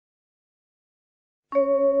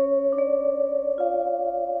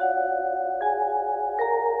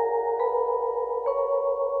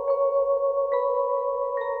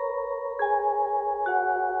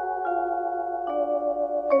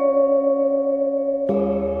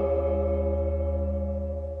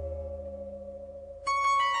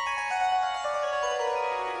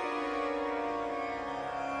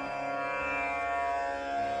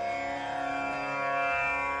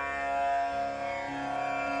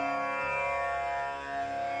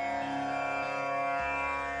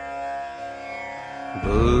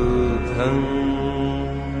बुद्धं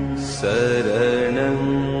शरणं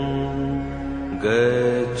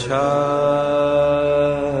गच्छामि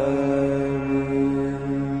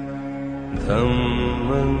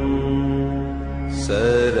धम्मं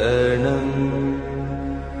शरणं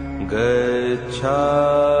गच्छामि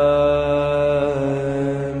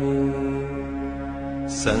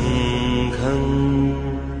संघं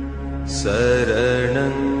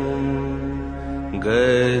शरणं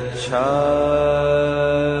गच्छामि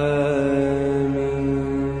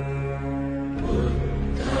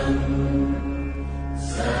बुद्धं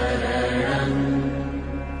शरणं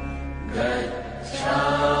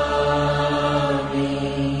गच्छामि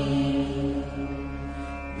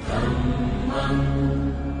धम्मं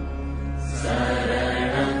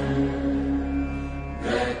शरणं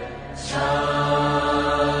गच्छामि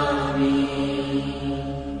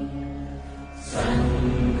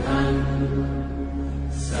संघं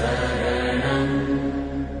शरणं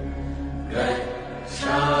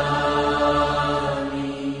गच्छामि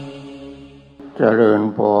เจริญ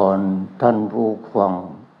พรท่านผู้ฟัง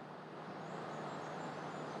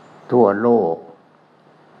ทั่วโลก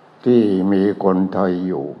ที่มีคนไทย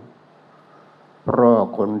อยู่เพราะ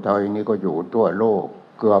คนไทยนี่ก็อยู่ทั่วโลก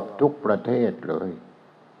เกือบทุกประเทศเลย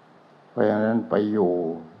เพราะฉะนั้นไปอยู่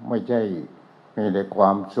ไม่ใช่มีแต่ควา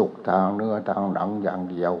มสุขทางเนื้อทางหนังอย่าง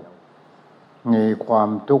เดียวมีความ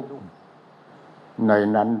ทุกข์ใน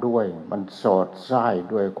นั้นด้วยมันสอดไส้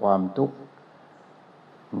ด้วยความทุกข์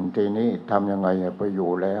ทีนี้ทำยังไงไปอ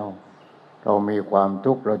ยู่แล้วเรามีความ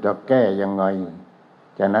ทุกข์เราจะแก้ยังไง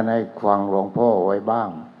จากนั้นให้ฟังหลวงพ่อไว้บ้าง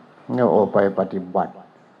เนี่ยโอไปปฏิบัติ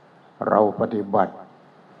เราปฏิบัติ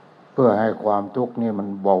เพื่อให้ความทุกข์นี่มัน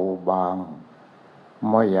เบาบาง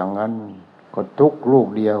ไม่อย่างนั้นก็ทุกข์ลูก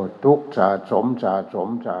เดียวทุกข์สะสม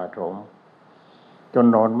จน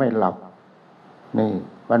นอนไม่หลับนี่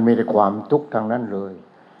มันมีแต่ความทุกข์ทางนั้นเลย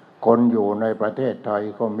คนอยู่ในประเทศไทย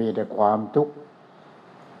ก็มีแต่ความทุกข์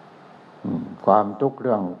ความทุกข์เ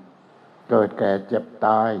รื่องเกิดแก่เจ็บต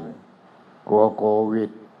ายกลัวโควิ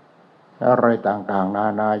ดอะไรต่างๆนา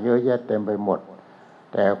นาเยอะแยะเต็มไปหมด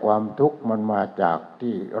แต่ความทุกข์มันมาจาก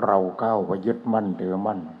ที่เราเข้าไปยึดมั่นถือ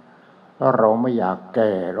มั่นเพราะเราไม่อยากแ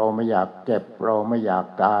ก่เราไม่อยากเจ็บเราไม่อยาก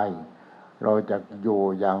ตายเราจะอยู่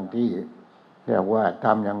อย่างที่เรียกว่าท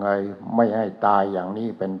ำยังไงไม่ให้ตายอย่างนี้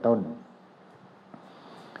เป็นต้น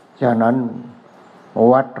ฉะนั้น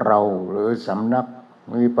วัดเราหรือสำนัก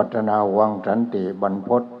วิปัสสนาวังสันติบรรพ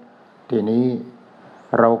ตที่นี้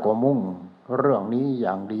เราก็มุ่งเรื่องนี้อ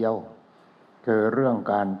ย่างเดียวคือเรื่อง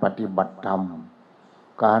การปฏิบัติธรรม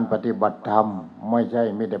การปฏิบัติธรรมไม่ใช่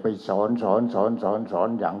มีแต่ไปสอน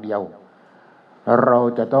อย่างเดียวเรา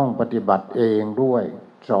จะต้องปฏิบัติเองด้วย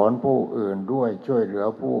สอนผู้อื่นด้วยช่วยเหลือ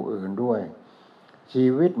ผู้อื่นด้วยชี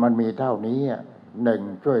วิตมันมีเท่านี้หนึ่ง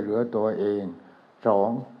ช่วยเหลือตัวเองสอง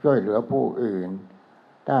ช่วยเหลือผู้อื่น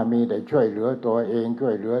ถ้ามีแต่ช่วยเหลือตัวเอง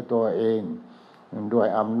ด้วย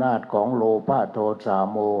อำนาจของโลภะโทสะ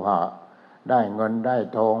โมหะได้เงินได้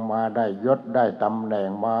ทองมาได้ยศได้ตำแหน่ง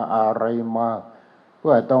มาอะไรมาเ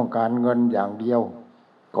พื่อต้องการเงินอย่างเดียว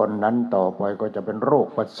คนนั้นต่อไปก็จะเป็นโรค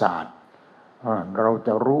ประสาทเราจ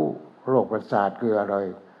ะรู้โรคประสาทคืออะไร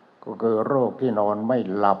ก็คือโรคที่นอนไม่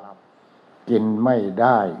หลับกินไม่ไ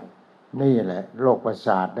ด้นี่แหละโรคประส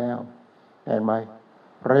าทแล้วเห็นไหม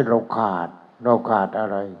เพราะเราขาดอะ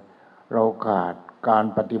ไรเราขาดการ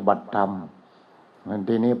ปฏิบัติธรรม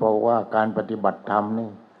ทีนี้เพราะว่าการปฏิบัติธรรมนี่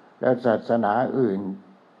แล้วศาสนาอื่น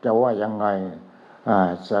จะว่ายังไง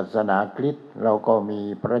ศาสนาคริสต์เราก็มี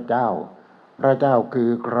พระเจ้าคือ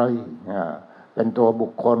ใครเป็นตัวบุ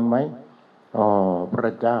คคลไหมพร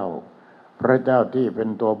ะเจ้าที่เป็น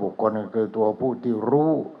ตัวบุคคลคือตัวผู้ที่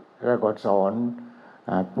รู้แล้วก็สอน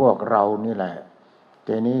พวกเรานี่แหละ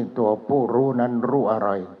ทีนี้ตัวผู้รู้นั้นรู้อะไร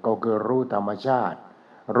ก็คือรู้ธรรมชาติ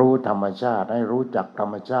ให้รู้จักธร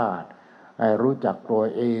รมชาติให้รู้จักตัว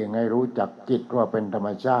เองให้รู้จักจิตว่าเป็นธรรม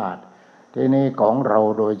ชาติทีนี้ของเรา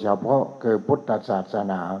โดยเฉพาะคือพุทธศาส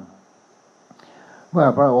นาเมื่อ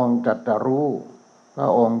พระองค์ตรัสรู้พระ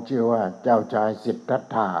องค์ชื่อว่าเจ้าชายสิทธัต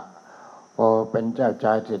ถะพอเป็นเจ้าช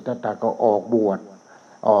ายสิทธัตถะก็ออกบว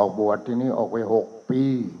ชทีนี้ออกไป6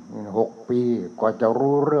 ปี ปีกว่าจะ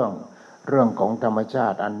รู้เรื่องของธรรมชา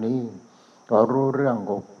ติอันนี้ก็รู้เรื่อง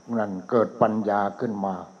ของนั้นเกิดปัญญาขึ้นม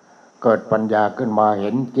าเกิดปัญญาขึ้นมาเ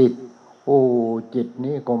ห็นจิตโอ้จิต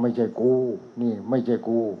นี้ก็ไม่ใช่กูนี่ไม่ใช่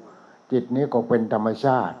กูจิตนี้ก็เป็นธรรมช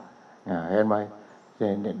าติเห็นไหม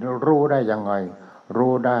รู้ได้ยังไง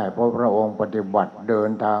รู้ได้เพราะพระองค์ปฏิบัติเดิ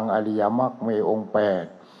นทางอริยมรรคมีองค์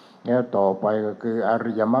8แล้วต่อไปก็คืออ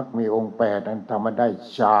ริยมรรคมีองค์8นั้นทำมาได้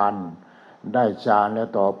ฌานแล้ว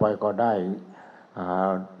ต่อไปก็ได้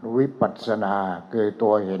วิปัสสนาคือตั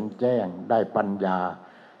วเห็นแจ้งได้ปัญญา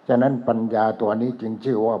ฉะนั้นปัญญาตัวนี้จึง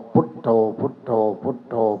ชื่อว่าพุทโธพุทโธพุท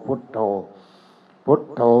โธพุทโธพุท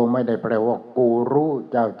โธไม่ได้แปลว่ากูรู้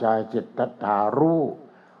เจ้าชายสิทธัตถารู้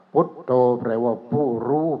พุทโธแปลว่าผู้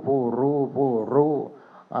รู้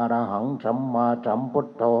อรหังสัมมาสัมพุท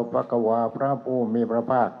โธภควาพระผู้มีพระ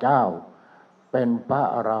ภาคเจ้าเป็นพระ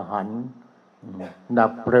อรหันต์ดั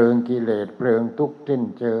บเพลิงกิเลสเพลิงทุกข์สิ้น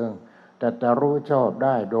เชิงแต่จะรู้ชอบไ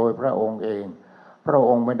ด้โดยพระองค์เองพระอ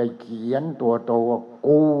งค์ไม่ได้เขียนตัวโตว่า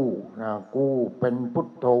กูเป็นพุท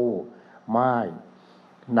โธไม่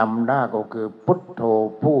นำหน้าก็คือพุทโธ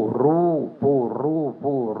ผู้รู้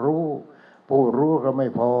ก็ไม่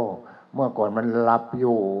พอเมื่อก่อนมันหลับอ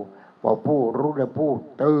ยู่พอผู้รู้แล้วผู้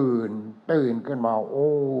ตื่นขึ้นมาโ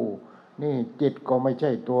อ้นี่จิตก็ไม่ใ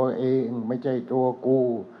ช่ตัวเองไม่ใช่ตัวกู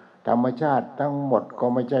ธรรมชาติทั้งหมดก็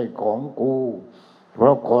ไม่ใช่ของกูเพร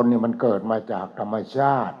าะคนนี่มันเกิดมาจากธรรมช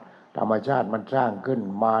าติมันสร้างขึ้น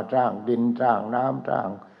มาสร้างดินสร้างน้ำสร้าง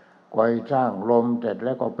ไฟสร้างลมเสร็จแ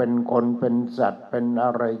ล้วก็เป็นคนเป็นสัตว์เป็นอ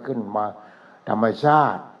ะไรขึ้นมาธรรมชา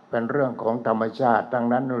ติเป็นเรื่องของธรรมชาติทั้ง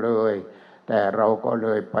นั้นเลยแต่เราก็เล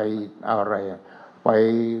ยไปอะไรไป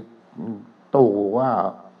ตู่ว่า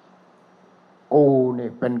กูนี่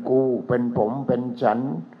เป็นกูเป็นผมเป็นฉัน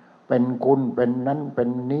เป็นคุณเป็นนั้นเป็น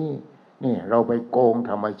นี้นี่เราไปโกง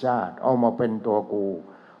ธรรมชาติเอามาเป็นตัวกู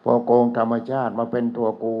พอโกงธรรมชาติมาเป็นตัว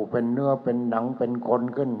กูเป็นเนื้อเป็นหนังเป็นคน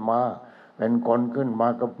ขึ้นมา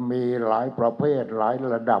ก็มีหลายประเภทหลาย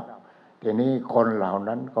ระดับทีนี้คนเหล่า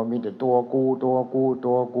นั้นก็มีแต่ตัวกู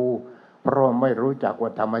เพราะไม่รู้จักว่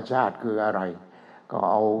าธรรมชาติคืออะไรก็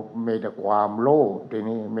เอามีแต่ความโลภที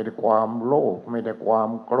นี้มีแต่ความโลภมีแต่ความ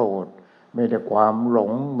โกรธมีแต่ความหล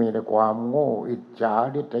งมีแต่ความโง่อิจฉา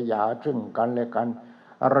ริษยาซึ่งกันและกัน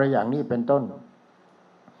อะไรอย่างนี้เป็นต้น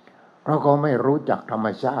เพราะเขาไม่รู้จักธรรม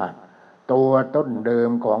ชาติตัวต้นเดิม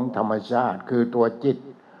ของธรรมชาติคือตัวจิต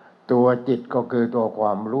ก็คือตัวคว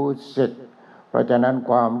ามรู้สึกเพราะฉะนั้น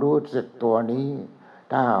ความรู้สึกตัวนี้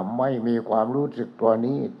ถ้าไม่มีความรู้สึกตัว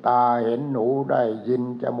นี้ตาเห็นหูได้ยิน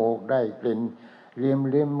จมูกได้กลิ่น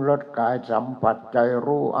ลิ้มรสกายสัมผัสใจ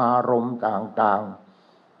รู้อารมณ์ต่าง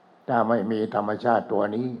ๆถ้าไม่มีธรรมชาติตัว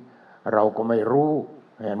นี้เราก็ไม่รู้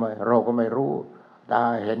เห็นไหมเราก็ไม่รู้ตา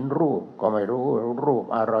เห็นรูปก็ไม่รู้รูป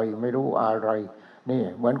อะไรไม่รู้อะไรนี่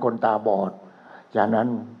เหมือนคนตาบอดฉะนั้น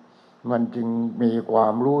มันจึงมีควา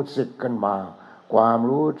มรู้สึกขึ้นมาความ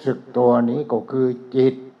รู้สึกตัวนี้ก็คือจิ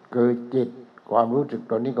ตความรู้สึก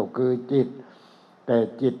ตัวนี้ก็คือจิตแต่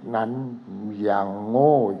จิตนั้นยังโ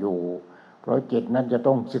ง่อยู่เพราะจิตนั้นจะ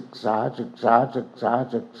ต้องศึกษา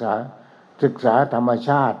ธรรมช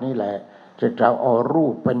าตินี่แหละศึกษารู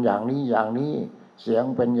ปเป็นอย่างนี้เสียง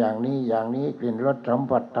เป็นอย่างนี้กลิ่นรสสัม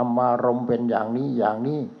ผัสธรรมารมณ์เป็นอย่างนี้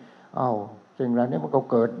สิ่งเหล่านี้มันก็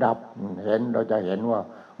เกิดดับเราจะเห็นว่า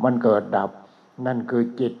มันเกิดดับนั่นคือ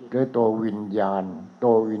จิตหรือตัววิญญาณ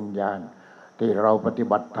ที่เราปฏิ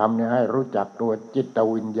บัติธรรมเนี่ยให้รู้จักตัวจิต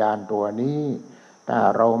วิญญาณตัวนี้ถ้า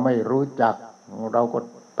เราไม่รู้จักเราก็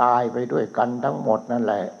ตายไปด้วยกันทั้งหมดนั่น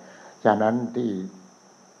แหละฉะนั้นที่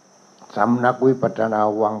สำนักวิปัสสนา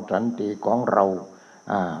วังสันติของเร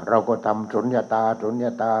าก็ทำสุญญตา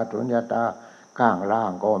ข้างล่า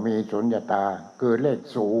งก็มีสุญญตาคือเลข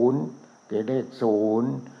ศูนย์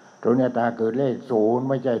สุญญตาคือเลขศูนย์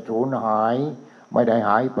ไม่ใช่ศูนย์หายไม่ได้ห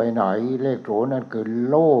ายไปไหนเลขศูนย์นั่นคือ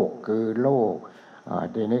โลก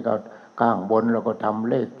ทีนี้ก็ข้างบนเราก็ทำ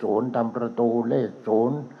เลขศูนย์ทำประตูเลขศู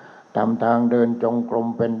นย์ทำทางเดินจงกรม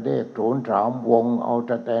เป็นเลขศูนย์3 วงเอา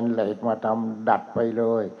สแตนเลสมาทำดัดไปเล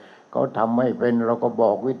ยเขาทำไม่เป็นเราก็บ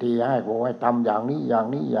อกวิธีให้บอกว่าทำอย่าง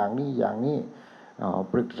นี้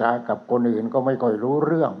ปรึกษากับคนอื่นก็ไม่ค่อยรู้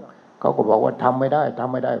เรื่องเขาก็บอกว่าทำไม่ได้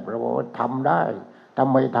เราบอกว่าทำได้ท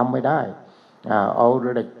ำไม่ได้เอา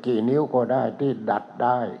เหล็กกี่นิ้วก็ได้ที่ดัดไ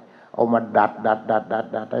ด้เอามาดัด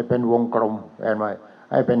ให้เป็นวงกลมเห็นไหม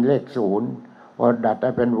ให้เป็นเลขศูนย์พอดัดใ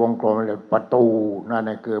ห้เป็นวงกลมเลยประตูนั่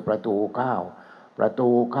นคือประตูเ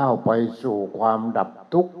ข้าไปสู่ความดับ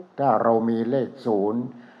ทุกข์ถ้าเรามีเลขศูนย์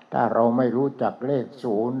ถ้าเราไม่รู้จักเลข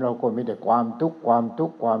ศูนย์เราก็มีแต่ความทุกข์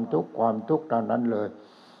เท่านั้นเลย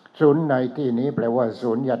ศูนย์ในที่นี้แปลว่า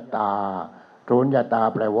สุญญตา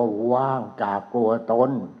แปลว่าว่างจากตัวต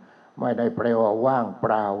น ไม่ได้แปลว่าว่างเป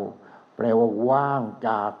ล่าแปลว่าว่างจ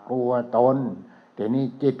ากตัวตนทีนี้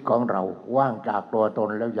จิตของเราว่างจากตัวตน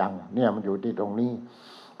แล้วยังเนี่ยมันอยู่ที่ตรงนี้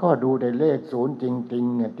ก็ดูในเลขศูนย์จริง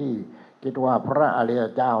ๆที่คิดว่าพระอริย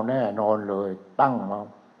เจ้าแน่นอนเลยตั้งมา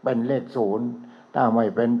เป็นเลขศูนย์ถ้าไม่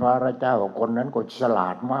เป็นพระอริยเจ้าคนนั้นก็ฉลา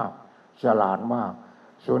ดมากฉลาดมาก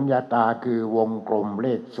สุญญตาคือวงกลมเล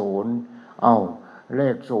ขศูนย์เอาเล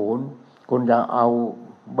ขศูนย์คุณจะเอา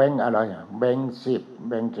แบงค์อะไรแบงค์10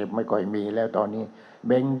แบงค์10ไม่ค่อยมีแล้วตอนนี้แ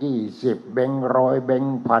บงค์20แบงค์ร้อยแบง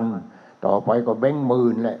ค์พันต่อไปก็แบงค์หมื่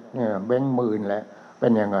นแหละเนี่ยแบงค์หมื่นแหละเป็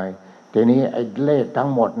นยังไงทีนี้ไอ้เลขทั้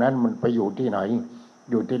งหมดนั้นมันไปอยู่ที่ไหน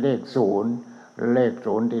อยู่ที่เลขศูนย์เลข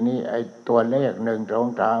ศูนย์ทีนี้ไอ้ตัวเลข1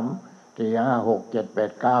 2 3 4 5 6 7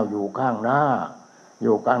 8 9อยู่ข้างหน้าอ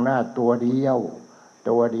ยู่ข้างหน้าตัวเดียว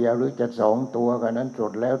หรือจะ2ตัวกันนั้นสุ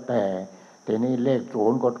ดแล้วแต่ทีนี้เลขศู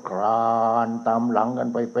นย์ก็คลานตามหลังกัน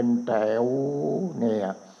ไปเป็นแถวเนี่ย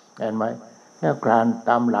เห็นไหมเนี่ยคลานต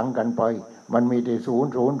ามหลังกันไปมันมีที่0 0 0 0 0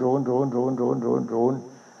 0 0 0 0 0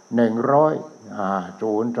 100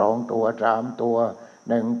 0 2ตัว3ตัว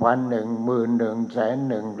1,000 10,000 100,000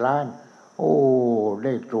 1,000,000โอ้เล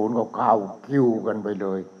ขศูนย์ก็เข้าคิวกันไปเล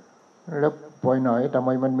ยแล้วไปไหนทำไม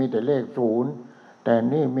มันมีแต่เลขศูนย์แต่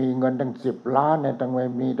นี่มีเงินตั้ง10 ล้านเนี่ยทำไม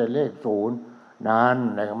มีแต่เลขศูนย์นั่น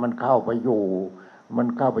แหละมันเข้าไปอ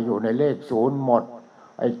ยู่ในเลขศูนย์หมด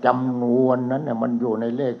ไอ้จำนวนนั้นเนี่ยมันอยู่ใน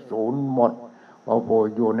เลขศูนย์หมดพอ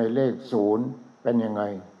อยู่ในเลขศูนย์เป็นยังไง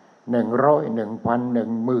100 1,000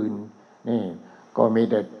 10,000นี่ก็มี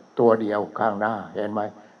แต่ตัวเดียวข้างหน้าเห็นไหม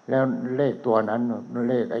แล้วเลขตัวนั้น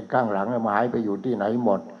เลขไอ้ข้างหลังมันหายไปอยู่ที่ไหนห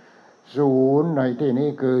มดศูนย์ในที่นี้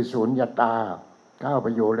คือสุญญตาเข้าไป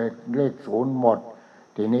อยู่เลขศูนย์หมด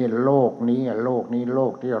ทีนี้โลกนี้โล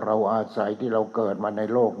กที่เราอาศัยที่เราเกิดมาใน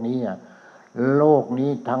โลกนี้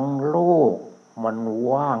ทั้งโลกมัน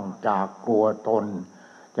ว่างจากตัวตน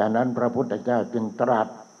ฉะนั้นพระพุทธเจ้าจึงตรัส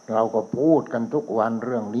เราก็พูดกันทุกวันเ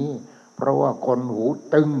รื่องนี้เพราะว่าคนหู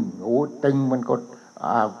ตึงมันก็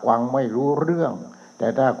ฟังไม่รู้เรื่องแต่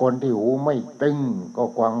ถ้าคนที่หูไม่ตึงก็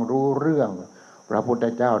ฟังรู้เรื่องพระพุทธ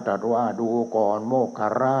เจ้าตรัสว่าดูก่อนโมคค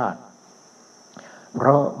ราชเพร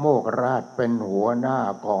าะโมคคราชเป็นหัวหน้า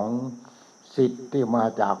ของศิษย์ที่มา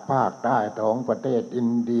จากภาคใต้ของประเทศอิ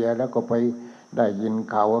นเดียแล้วก็ไปได้ยิน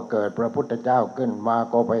ข่าวว่าเกิดพระพุทธเจ้าขึ้นมา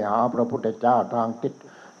ก็ไปหาพระพุทธเจ้าทางทิศ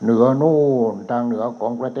เหนือนู่นทางเหนือขอ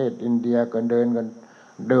งประเทศอินเดียกันเดิน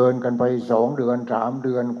กันไป2 เดือน3 เ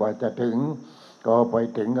ดือนกว่าจะถึงก็ไป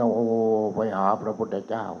ถึงไปหาพระพุทธ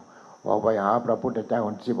เจ้าพอไปหาพระพุทธเจ้า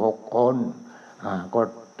16 คนก็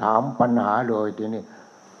ถามปัญหาเลยทีนี้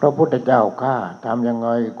พระพุทธเจ้าข้าทำยังไง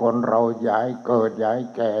คนเราย้ายเกิดย้าย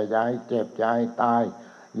แก่ย้ายเจ็บย้ายตาย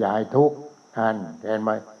ย้ายทุกข์ท่านเห็นไห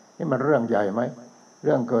มนี่มันเรื่องใหญ่ไหมเ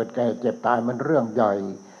รื่องเกิดแก่เจ็บตายมันเรื่องใหญ่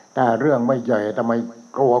แต่เรื่องไม่ใหญ่ทำไม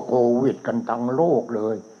กลัวโควิดกันทั้งโลกเล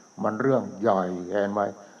ยมันเรื่องใหญ่เห็นไหม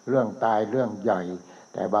เรื่องตายเรื่องใหญ่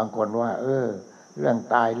แต่บางคนว่าเรื่อง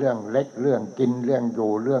ตายเรื่องเล็กเรื่องกินเรื่องอ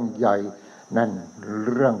ยู่เรื่องใหญ่นั่น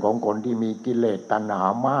เรื่องของคนที่มีกิเลสตัณหา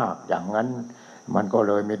มากอย่างนั้นมันก็เ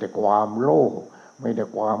ลยมีแต่ความโลภมีแต่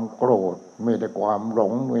ความโกรธมีแต่ความหล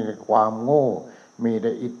งมีแต่ความโง่มีแ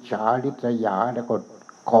ต่อิจฉาริษยาแล้วก็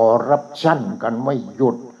คอร์รัปชันกันไม่หยุ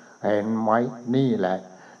ดเห็นไหมนี่แหละ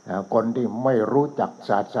คนที่ไม่รู้จัก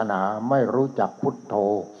ศาสนาไม่รู้จักพุทโธ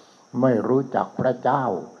ไม่รู้จักพระเจ้า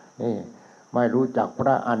นี่ไม่รู้จักพร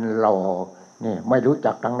ะอันหล่อนี่ไม่รู้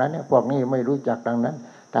จักทางนั้นเนี่ยพวกนี้ไม่รู้จักทางนั้น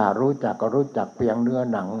ถ้ารู้จักก็รู้จักเพียงเนื้อ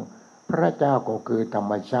หนังพระเจ้าก็คือธร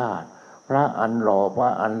รมชาติพระอันหล่อพระ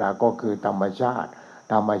อันหล่อก็คือธรรมชาติ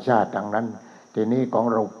ทางนั้นทีนี้ของ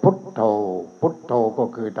เราพุทโธก็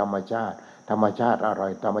คือธรรมชาติอะไร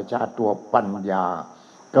ธรรมชาติตัวปัญญา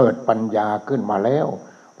เกิดปัญญาขึ้นมาแล้ว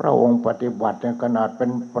พระองค์ปฏิบัติขนาดเป็น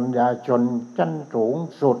ปัญญาชนชั้นสูง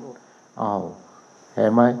สุดเห็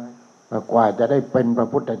นไหมกว่าจะได้เป็นพระ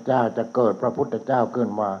พุทธเจ้าจะเกิดพระพุทธเจ้าขึ้น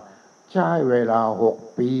มาใช้เวลา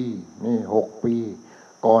6 ปีนี่6 ปี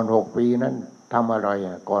ก่อน6 ปีนั้นทำอะไร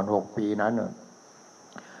ก่อน6 ปีนั้น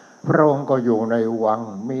พระองค์ก็อยู่ในวัง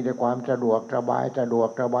มีแต่ความสะดวกสบายท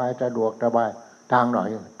างไหน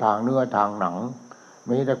ทางเนื้อทางหนัง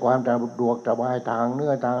มีแต่ความสะดวกสบายทางเนื้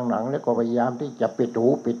อทางหนังแล้วก็พยายามที่จะปิดหู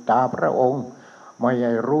ปิดตาพระองค์ไม่ใ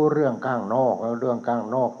ห้รู้เรื่องข้างนอกเรื่องข้าง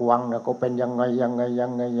นอกวังเนี่ยก็เป็นยังไง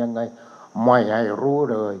ไม่ให้รู้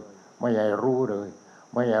เลย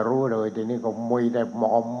ทีนี้ก็มีแต่เม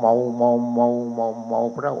า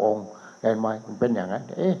พระองค์เห็นไหมมันเป็นอย่างนั้น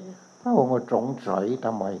พระองค์ก็สงสัยท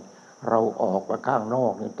ำไมเราออกไปข้างนอ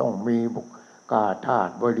กนี่ต้องมีกาทาส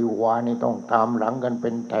บริวารนี่ต้องตามหลังกันเป็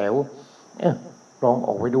นแถวลองอ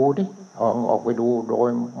อกไปดูดิออกไปดูโดย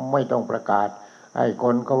ไม่ต้องประกาศให้ค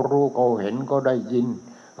นเขารู้เขาเห็นเขาได้ยิน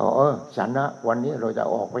เข ฉันนะวันนี้เราจะ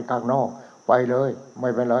ออกไปข้างนอกไปเลยไม่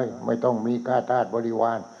เป็นไรไม่ต้องมีข้าทาสบริว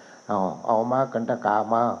ารเอาม้ากันตกา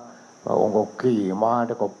มาพระองค์ก็ขี่ม้าแ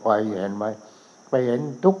ล้วก็ไปเห็นไหมไปเห็น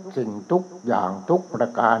ทุกสิ่งทุกอย่างทุกประ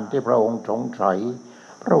การที่พระองค์สงสัย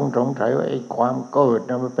พระองค์สงสัยว่าไอ้ความเกิด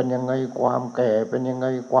นะมันเป็นยังไงความแก่เป็นยังไง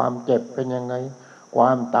ความเจ็บเป็นยังไงคว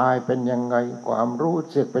ามตายเป็นยังไงความรู้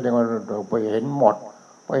สึกเป็นยังไงเราไปเห็นหมด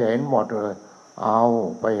ไปเห็นหมดเลยเอา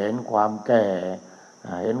ไปเห็นความแก่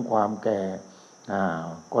เห็นความแก่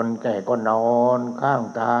คนแก่ก็นอนข้าง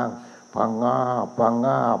ทางพังงาบพังง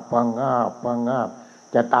าบพังงาบพังงาบ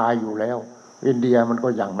จะตายอยู่แล้วอินเดียมันก็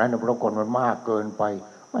อย่างนั้นเพราะคนมันมากเกินไป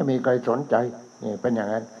ไม่มีใครสนใจนี่เป็นอย่าง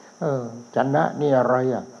นั้นจันนะนี่อะไร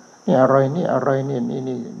นี่อะไรนี่อะไร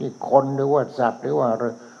นี่คนหรือว่าสัตว์หรือว่า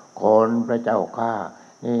คนพระเจ้าข้า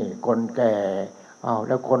นี่คนแก่แ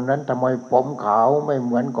ล้วคนนั้นทำไมผมขาวไม่เ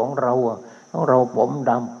หมือนของเราของเราผม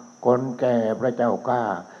ดำคนแก่พระเจ้าข้า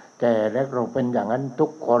แก่แล้วเราเป็นอย่างนั้นทุ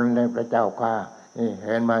กคนเลยพระเจ้าข้านี่เ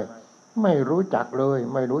ห็นไหมไม่รู้จักเลย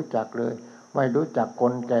ไม่รู้จักเลยไม่รู้จักค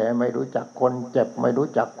นแก่ไม่รู้จักคนเจ็บไม่รู้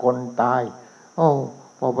จักคนตาย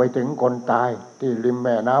พอไปถึงคนตายที่ริมแ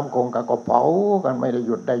ม่น้ำคงก็เผากันไม่ได้ห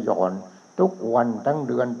ยุดได้หย่อนทุกวันทั้ง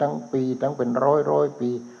เดือนทั้งปีทั้งเป็นร้อยปี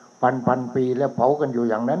พันปีแล้วเผากันอยู่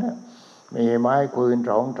อย่างนั้นมีไม้คืน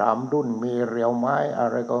2-3รุ่นมีเรียวไม้อะ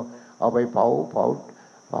ไรก็เอาไปเผา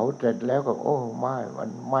เสร็จแล้วก็ไม้มัน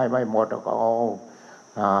ไม่หมดก็เอา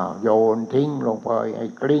โยนทิ้งลงไปไอ้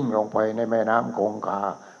กลิ้งลงไปในแม่น้ำคงคา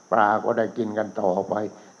ปลาก็ได้กินกันต่อไป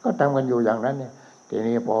ก็ทำกันอยู่อย่างนั้นเนี่ยที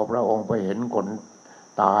นี้พอพระองค์ไปเห็นคน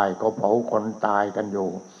ตายก็เผาคนตายกันอยู่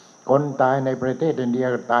คนตายในประเทศอินเดีย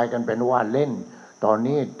ตายกันเป็นว่าเล่นตอน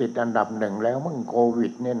นี้ติดอันดับ1แล้วมึงโควิ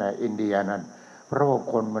ดเนี่ยนะอินเดียนั่นเพราะว่า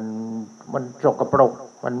คนมันสกปรก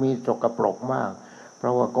มันมีสกปรกมากเพรา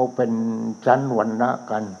ะว่าเขาเป็นชั้นวรรณะ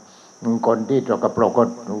กันคนที่สกปรกก็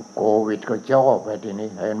โควิดก็ชอบไปทีนี้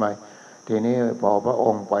เห็นไหมทีนี้พอพระอ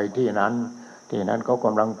งค์ไปที่นั้นเขาก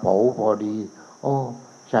ำลังเผาพอดี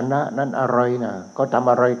ชนะนั้นอะไรนะเขาท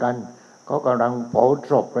ำอะไรกันเขากำลังเผา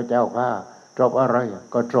ศพพระเจ้าข้าศพอะไร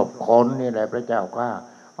ก็ศพคนนี่แหละพระเจ้าข้า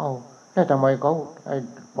แล้วทำไมเขา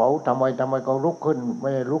เผาทำไมเขาลุกขึ้นไม่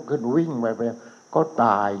ลุกขึ้นวิ่งไปก็ต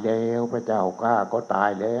ายแล้วพระเจ้าข้าก็ตาย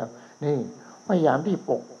แล้วนี่พยายามที่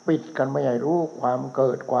ปกปิดกันไม่ให้รู้ความเ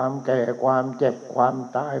กิดความแก่ความเจ็บความ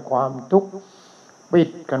ตายความทุกข์ปิด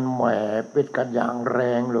กันแหมปิดกันอย่างแร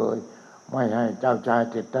งเลยไม่ให้เจ้าชาย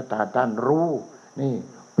สิทธัตถะท่านรู้นี่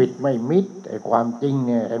ปิดไม่มิดไอ้ความจริงเ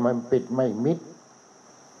นี่ยมันปิดไม่มิด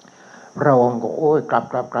พระองค์ก็กลับ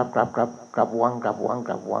วัง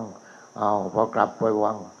พอกลับไป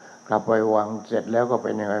วังเสร็จแล้วก็เ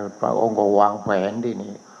ป็นยังไงพระองค์ก็วางแผนที่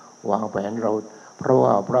นี่วางแผนเราเพราะ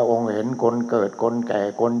ว่าพระองค์เห็นคนเกิดคนแก่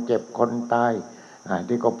คนเจ็บคนตาย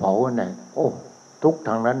ที่ก็เผาเนี่ยทุกท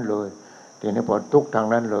างนั้นเลยทีนี้พอทุกทาง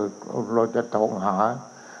นั้นเลยเราจะต้องหา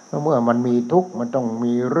เมื่อมันมีทุกข์มันต้อง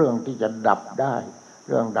มีเรื่องที่จะดับได้เ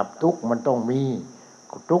รื่องดับทุกข์มันต้องมี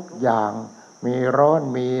ทุกอย่างมีร้อน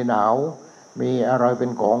มีหนาวมีอะไรเป็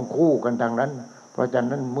นของคู่กันทางนั้นเพราะฉะ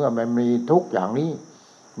นั้นเมื่อมันมีทุกอย่างนี้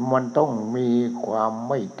มันต้องมีความ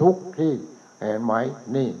ไม่ทุกข์ที่เห็นไหม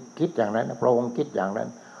นี่คิดอย่างนั้นพระองค์คิดอย่างนั้น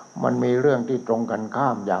มันมีเรื่องที่ตรงกันข้า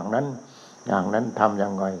มอย่างนั้นทำยั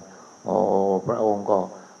งไงพระองค์ก็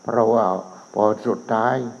เพราะว่าพอสุดท้า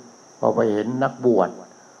ยพอไปเห็นนักบวช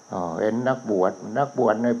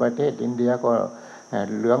ในประเทศอินเดียก็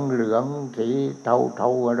เหลืองสีเทา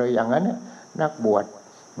อะไรอย่างนั้นนักบ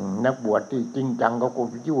วชที่จริงจังก็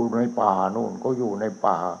อยู่ในป่านู่นก็อยู่ใน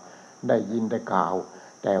ป่าได้ยินแต่ข่าว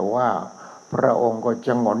แต่ว่าพระองค์ก็ช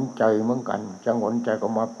งนใจเหมือนกันชงนใจก็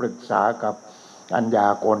มาปรึกษากับอัญญา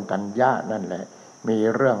โกณฑัญญะนั่นแหละมี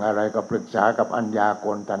เรื่องอะไรก็ปรึกษากับอัญญาโก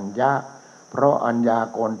ณฑัญญะเพราะอัญญา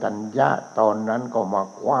โกณฑัญญะตอนนั้นก็มา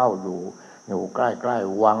คว้าอยู่ใกล้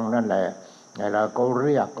ๆวังนั่นแหละแล้วก็เ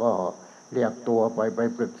รียกตัวไป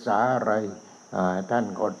ปรึกษาอะไรท่าน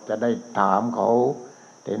ก็จะได้ถามเขา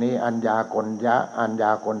ทีนี้อัญญาโกณ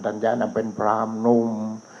ฑัญญะนั้นเป็นพราหมณ์หนุ่ม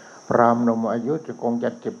อายุคงจะ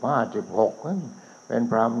15-16เป็น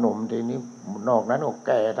พราหมณ์หนุ่มทีนี้นอกนั้นก็แ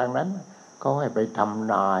ก่ทางนั้นเขาให้ไปท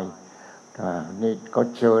ำนายนี่ก็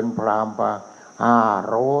เชิญพราหมณ์มา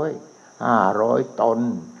500 ตน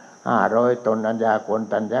อัญญาโกณ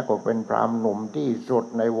ฑัญญะก็เป็นพราหมณ์หนุ่มที่สุด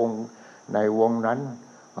ในวงนั้น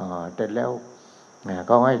เสร็จแล้ว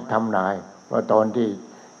ก็ให้ทำนายว่าตอนที่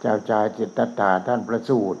เจ้าชายสิทธัตถะท่านประ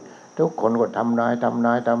สูติทุกคนก็ทำนาย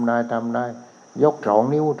ยก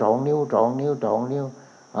2 นิ้ว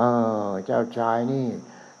เจ้าชายนี่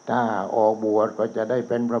ถ้าออกบวชก็จะได้เ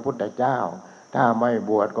ป็นพระพุทธเจ้าถ้าไม่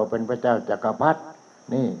บวชก็เป็นพระเจ้าจักรพรรดิ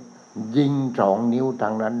นี่ยิง2 นิ้วทา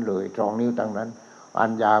งนั้นเลย2 นิ้วทางนั้น อั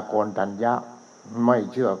ญญาโกณทัญญะไม่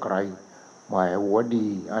เชื่อใครหมายหัวดี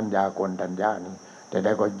อัญญาโกณทัญญะนี่แต่ไ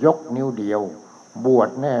ด้ก็ยกนิ้วเดียวบวช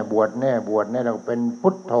แน่บวชแน่บวชแน่เราเป็นพุ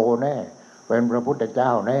ทโธแน่เป็นพระพุทธเจ้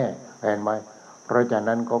าแน่เห็นไหมเพราะฉะ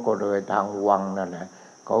นั้นเขาก็เลยทางวังนั่นแหละ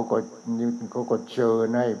เขาก็เชิญ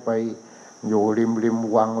ให้ไปอยู่ริม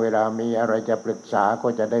วังเวลามีอะไรจะปรึกษาก็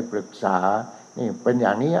จะได้ปรึกษานี่เป็นอย่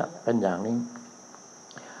างนี้เป็นอย่างนี้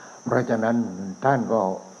เพราะฉะนั้นท่านก็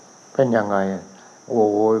เป็นยังไงโอ้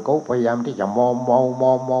ยเขาพยายามที่จะเมา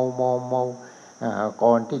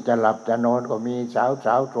ก่อนที่จะหลับจะนอนก็มีสาว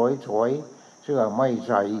สวยเสื้อไม่ใ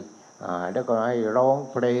ส่แล้วก็ให้ร้อง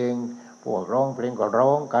เพลงพวกร้องเพลงก็ร้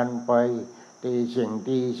องกันไปตีสิ่ง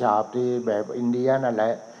ตีฉาบตีแบบอินเดียนั่นแหล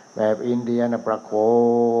ะแบบอินเดียนะประโค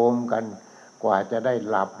มกันกว่าจะได้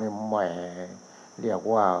หลับนี่แหมเรียก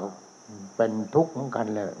ว่าเป็นทุกข์เหมือนกัน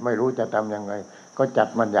เลยไม่รู้จะทำยังไงก็จัด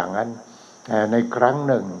มันอย่างนั้นในครั้ง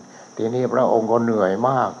หนึ่งทีนี้พระองค์ก็เหนื่อย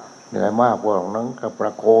มากพวกนั้นก็ปร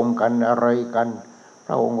ะโคมกันอะไรกันพ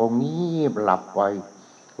ระองค์ก็งีบหลับไป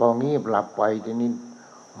พองีบหลับไปทีนี้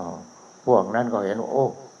พวกนั้นก็เห็นโอ้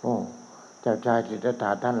เจ้าชายสิทธัตถะ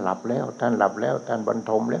ท่านหลับแล้วท่านบรร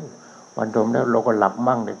ทมแล้วเราก็หลับ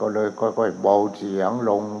มั่งเลยก็เลยค่อยๆเบาเสียง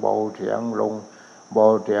ลง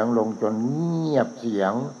จนเงียบเสีย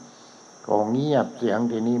งก็เงียบเสียง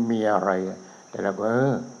ทีนี้มีอะไรแต่เร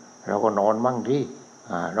าก็นอนมั่งที่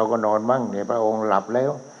เราก็นอนมั่งเนี่ยพระองค์หลับแล้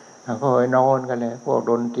วก็ให้นอนกันเลยพวก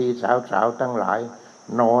ดนตรีสาวทั้งหลาย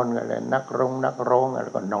นอนกันเลยนักร้องอะไร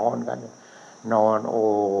ก็นอนกันนอนโอ้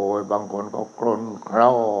ยบางคนก็กรนกร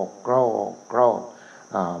อก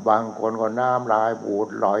บางคนก็น้ำลายบูด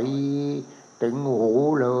ไหลถึงหู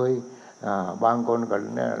เลยบางคนก็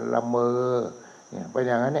เนี่ยละเมอเนี่ยเป็น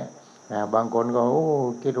อย่างนั้นเนี่ยบางคนก็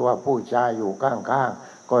คิดว่าผู้ชายอยู่ข้าง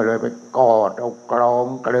ๆก็เลยไปกอดเอากลอง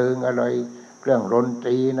กลึงอะไรเครื่องดนต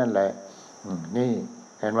รีนั่นแหละนี่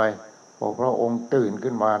เห็นไหมพอพระองค์ตื่น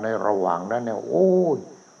ขึ้นมาในระหว่างนั้นเนี่ยโอ้ย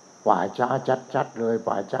ป่าช้าชัดเล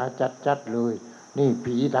ยนี่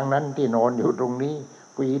ผีทั้งนั้นที่นอนอยู่ตรงนี้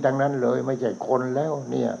ผีทั้งนั้นเลยไม่ใช่คนแล้ว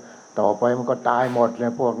เนี่ยต่อไปมันก็ตายหมดเล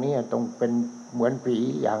ยพวกนี้ต้องเป็นเหมือนผี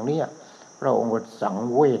อย่างเนี้ยพระองค์ก็สัง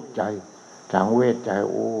เวชใจ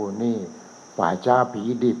โอ้นี่ป่าช้าผี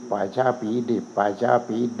ดิบอ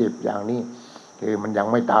ย่างนี้คือมันยัง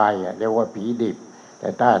ไม่ตายเรียกว่าผีดิบแต่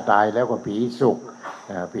ถ้าตายแล้วก็ผีสุก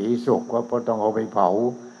ก็ต้องเอาไปเผา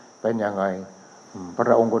เป็นยังไงพร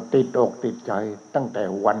ะองค์ก็ติดอกติดใจตั้งแต่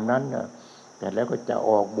วันนั้นแต่แล้วก็จะอ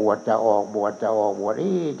อกบวชจะออก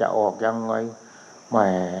ยังไงแหม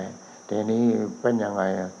ทีนี้เป็นยังไง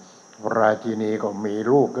ราชินีก็มี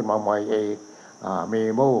ลูกขึ้นมาใหม่เองมี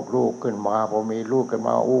ลูกขึ้นมาพอมีลูกขึ้นม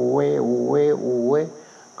าอูเว่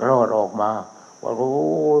กรอดออกมาว่าโอ้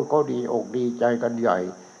ก็ดีอกดีใจกันใหญ่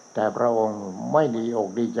แต่พระองค์ไม่ดีอก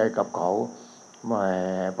ดีใจกับเขาแหม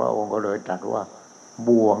พระองค์ก็เลยตรัสว่า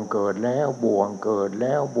บ่วงเกิดแล้ว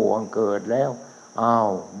อ้าว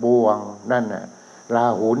บ่วงนั่นน่ะรา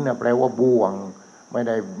หุลน่ะแปลว่าบ่วงไม่ไ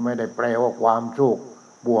ด้แปลว่าความสุข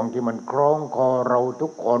บ่วงที่มันคล้องคอเราทุ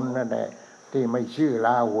กคนนั่นแหละที่ไม่ชื่อร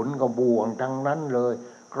าหุลก็บ่วงทั้งนั้นเลย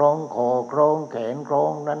คล้องคอคล้องแขนคล้อ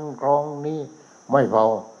งนั้นคล้องนี้ไม่พอ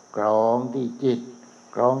คล้องที่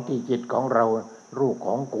จิตของเราลูกข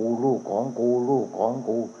อง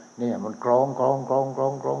กูเนี่ยมันคล้อง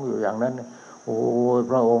อยู่อย่างนั้นโอ้ย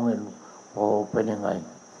พระองค์เห็นโอ้เป็นยังไง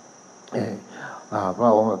พร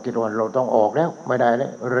ะองค์คิดว่าเราต้องออกแล้วไม่ได้แล้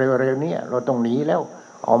วเร็วๆนี้เราต้องหนีแล้ว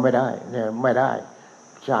เอาไม่ได้เนี่ยไม่ได้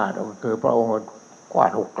ชาติคือพระองค์กวา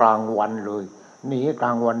ดกลางวันเลยหนีกล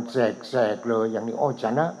างวันแสกเลยอย่างนี้โอ้ช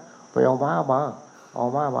นะไปเอาม้าม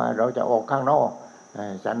าเราจะออกข้างนอก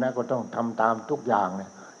ชนะก็ต้องทำตามทุกอย่างเนี่ย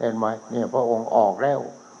เห็นไหมเนี่ยพระองค์ออกแล้ว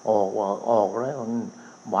ออกแล้ว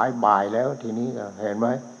บ่ายแล้วทีนี้เห็นไหม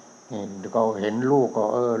นี่ก็เห็นลูกก็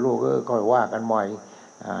ลูกก็ว่ากันใหม่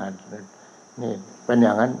นี่เป็นอ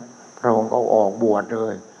ย่างนั้นพระองค์ก็ออกบวชเล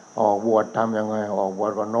ยออกบวชทำยังไงออกบว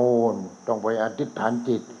ชก็โน่นต้องไปอธิษฐาน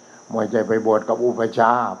จิตไม่ใช่ไปบวชกับอุปช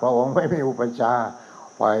าพระองค์ไม่มีอุปชา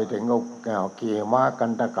ไปถึงก็ขี่ม้ากั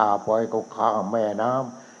นตะกาไปก็ข้ามแม่น้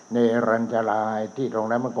ำเนรัญชลายที่ตรง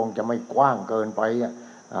นั้นมันคงจะไม่กว้างเกินไป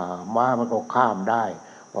ม้ามันก็ข้ามได้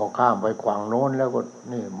พอข้ามไปขวางโน้นแล้วก็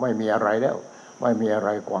นี่ไม่มีอะไรแล้วไม่มีอะไร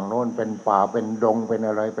ขวางโน้นเป็นป่าเป็นดงเป็น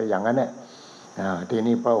อะไรไปอย่างนั้นเนี่ยที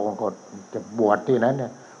นี้พระองค์ก็จะบวชที่นั้นเนี่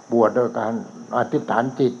ยบวชโดยการอธิษฐาน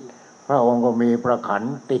จิตพระองค์ก็มีพระขัน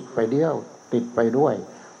ติดไปด้วย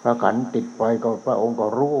พระขันติดไปก็พระองค์ก็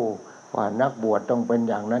รู้ว่านักบวชต้องเป็น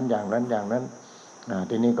อย่างนั้น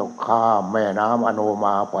ทีนี้ก็ข้ามแม่น้ำอโนม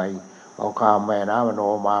าไปเอาข้ามแม่น้ำอโน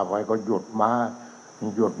มาไปก็หยุดม้า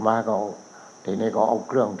ก็ทีนี้ก็เอาเ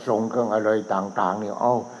ครื่องทรงเครื่องอะไรต่างๆนี่เอ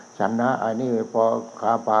า ชนะอันนี้พอข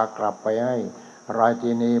าพากลับไปให้รา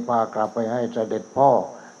ชินีพากลับไปให้เสด็จพ่อ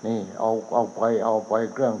นี่เอาไป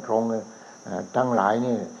เครื่องทรงทั้งหลาย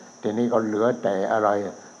นี่ทีนี้ก็เหลือแต่อะไร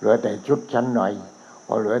เหลือแต่ชุดชั้นในพ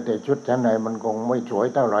อเหลือแต่ชุดชั้นในมันคงไม่สวย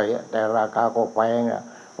เท่าไหร่แต่ราคาก็แพง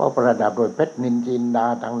เพราะประดับด้วยเพชรนินจินดา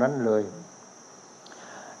ทั้งนั้นเลย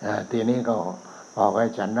ทีนี้ก็พอให้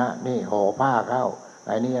ชนะนี่ห่อผ้าเข้าไ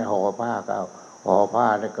อ้นี่ห่อผ้าเข้าห่อผ้า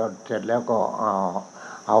แล้วก็เสร็จแล้วก็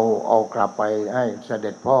เอากลับไปให้เส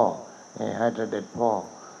ด็จพ่อให้เสด็จพ่อ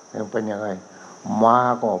เป็นยังไงมา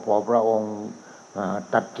ก็พอพระองค์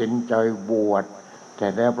ตัดสินใจบวชแต่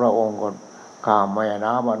แล้วพระองค์ก็ข้ามแม่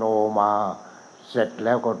น้ำอโนมาเสร็จแ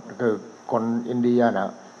ล้วก็คือคนอินเดียนะ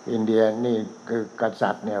อินเดียนี่คือกษั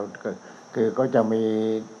ตริย์เนี่ยคือก็จะมี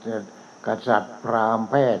กษัตริย์พราหมณ์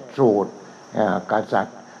แพทย์สูตรกษัตริ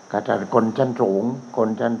ย์คนชั้นสู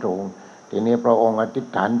งทีนี้พระองค์อธิษ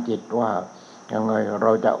ฐานจิตว่ายังไงเร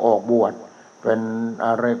าจะออกบวชเป็นอ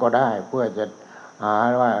ะไรก็ได้เพื่อจะหา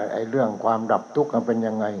ว่าไอ้เรื่องความดับทุกข์มันเป็น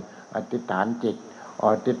ยังไงอธิษฐานจิต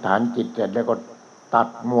เสร็จแล้วก็ตัด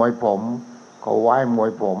มวยผมเขาไหว้มว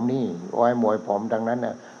ยผมนี่ไหว้มวยผมดังนั้นเ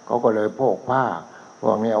นี่ยเขาก็เลยโพกผ้าพ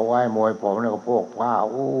วกนี้เอาไหว้มวยผมแล้วก็โพกผ้า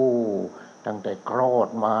ตั้งแต่คลอด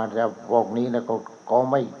มาแล้วพวกนี้แล้วก็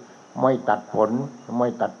ไม่ตัดผ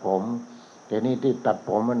มทีนี้ที่ตัดผ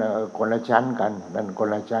มมันคนละชั้นกันนั่นคน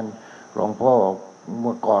ละชั้นหลวงพ่อเ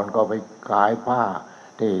มื่อก่อนก็ไปขายผ้า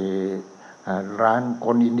ที่ร้านค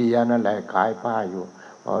นอินเดียนั่นแหละขายผ้าอยู่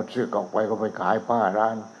พอศึกออกไปก็ไปขายผ้า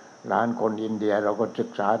ร้านคนอินเดียเราก็ศึก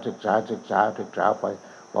ษาไป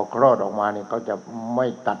พอคลอดออกมาเนี่ยเขาจะไม่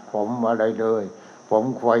ตัดผมอะไรเลยผม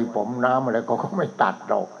ไฟผมน้ำอะไรเขาก็ไม่ตัด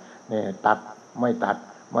หรอกนี่ไม่ตัด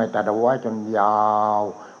เอาไว้จนยาว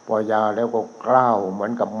พอยาวแล้วก็กล้าวเหมือ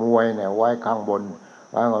นกับมวยเนี่ยไว้ข้างบน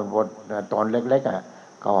ตอนเล็ก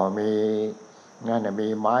ๆก็มีนั่นมี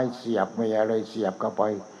ไม้เสียบมีอะไรเสียบเข้าไป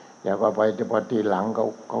แล้วก็ไปพอทีหลังเข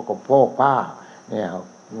าก็โพกผ้าเนี่ย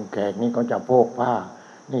แขกนี่เขาจะโพกผ้า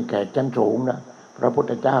นี่แขกชั้นสูงนะพระพุท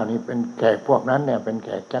ธเจ้านี่เป็นแขกพวกนั้นเนี่ยเป็นแข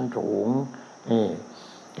กชั้นสูงนี่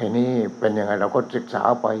ไอ้นี่เป็นยังไงเราก็ศึกษา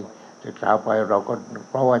ไปเราก็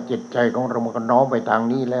เพราะว่าจิตใจของเรามันก็น้อมไปทาง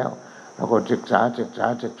นี้แล้วเราก็ศึกษา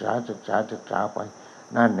ไป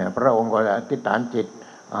นั่นเนี่ยพระองค์ก็อธิษฐานจิต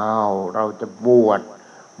เราจะบวช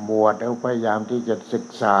แล้วพยายามที่จะศึก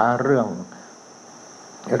ษาเรื่อง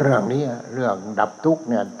นี้เรื่องดับทุกข์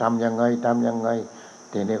เนี่ยทำยังไง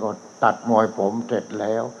ทีนี้ก็ตัดมวยผมเสร็จแ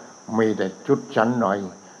ล้วมีแต่ชุดชั้นหน่อย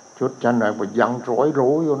ก็ยังสวยหรู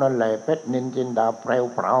อยู่นั่นแหละเพชรนินจินดาแพรว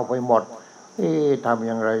ไปหมดทำอ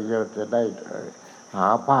ย่างไรจะได้หา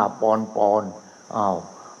ผ้าปอนพ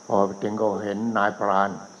อถึงก็เห็นนายพราน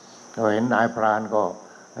ก็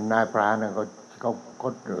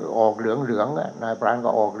ออกเหลืองนายพรานก็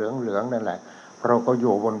ออกเหลืองนั่นแหละเพราะก็อ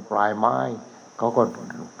ยู่บนปลายไม้เขาก็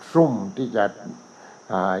ซุ่มที่จะ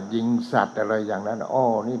ยิงสัตว์อะไรอย่างนั้น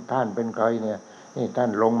นี่ท่านเป็นใครเนี่ยนี่ท่าน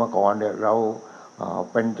ลงมาก่อนเนี่ยเรา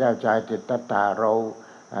เป็นเจ้าชายจิตตตาเรา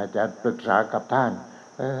จะปรึกษากับท่าน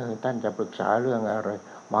ท่านจะปรึกษาเรื่องอะไร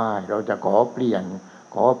ไม่เราจะขอเปลี่ยน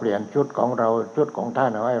ชุดของเราชุดของท่า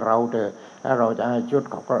นให้เราเถอะถ้าเราจะให้ชุด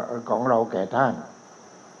ของเราแก่ท่าน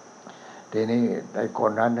ทีนี้ไอ้ค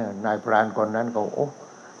นนั้นนายพรานคนนั้นก็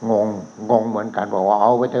งงเหมือนกันบอกว่าเอ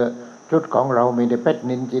าไปเถอะชุดของเรามีแต่เพชร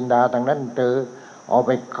นินจินดาทั้งนั้นเอาไ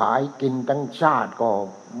ปขายกินทั้งชาติก็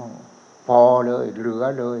พอเลยเหลือ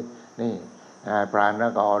เลยนี่นายพรานนั้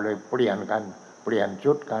นก็เอาเลยเปลี่ยน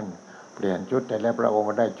ชุดแต่แล้วพระองค์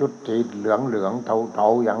ก็ได้ชุดสีเหลืองเทา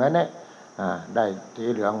อย่างนั้นเนี่ยได้สี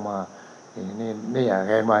เหลืองมานี่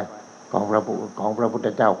เห็นไหมของพระพุทธ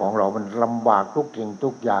เจ้าของเรามันลำบากทุกสิ่งทุ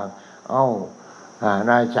กอย่าง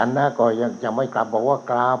นายฉันนะก็ยังจะไม่กลับบอกว่า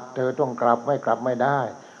กราบเธอต้องกลับไม่ได้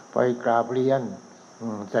ไปกราบเรียน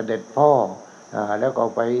เสด็จพ่อแล้วก็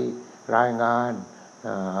ไปรายงาน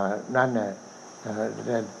นั่นน่ะ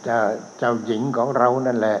เจ้าหญิงของเรา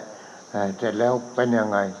นั่นแหละเสร็จแล้วเป็นยัง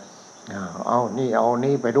ไงเอา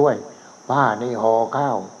นี่ไปด้วยผ้านี่ห่อข้า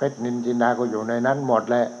วเพชรนินจินดาก็อยู่ในนั้นหมด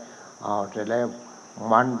แหละเสร็จแล้ว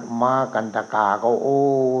มันม้ากันตกาก็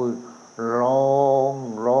ร้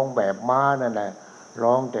องแบบม้านั่นแหละ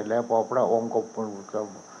ร้องเสร็จแล้วพอพระองค์ก็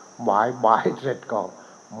บ่ายเสร็จก็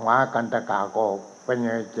ม้ากันตกาก็เป็นไ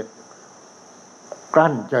งจะก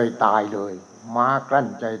ลั้นใจตายเลยม้ากลั้น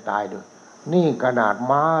ใจตายเลยนี่ขนาด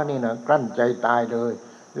ม้านี่นะกลั้นใจตายเลย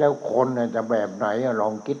แล้วคนจะแบบไหนล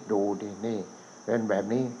องคิดดูดินี่เป็นแบบ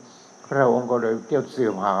นี้พระองค์ก็เลยเที่ยวสื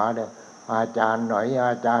บหาเนี่ยอาจารย์ไหน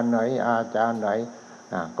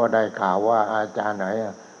ก็ได้ข่าวว่าอาจารย์ไหน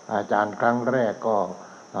อาจารย์ครั้งแรกก็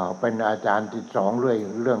เป็นอาจารย์ที่สองเ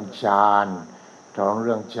รื่องฌาน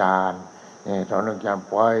ตอนอาจารย์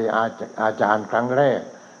ปล่อยอาจารย์ครั้งแรก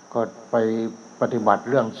ก็ไปปฏิบัติ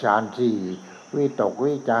เรื่องฌานที่วิตก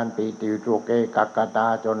วิจารปีติสุขเอกัคคตา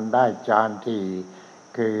จนได้ฌานที่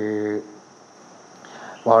คือ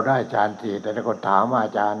พอได้ฌานที่แต่ก็ถามอา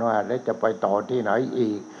จารย์ว่าแล้วจะไปต่อที่ไหนอี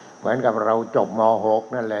กเหมือนกับเราจบม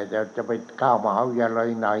 .6 นั่นแหละจะไปเข้ามหาวิทยาลัย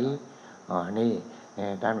ไหนนี่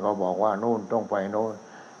ท่านก็บอกว่านู่นต้องไปโน่น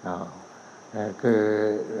คือ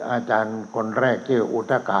อาจารย์คนแรกชื่ออุ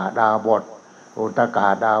ตกาดาบ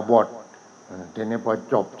ททีนี้พอ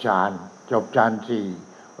จบฌานสี่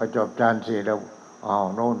พอจบฌานสี่แล้ว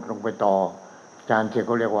โน่นต้องไปต่อฌานสี่เข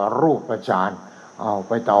าเรียกว่ารูปฌาน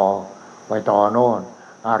ไปต่อโน่น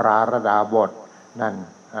อาราระดาบทนั่น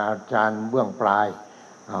อาจารย์เบื้องปลาย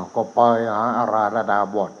ก็ไปหาอาราระดา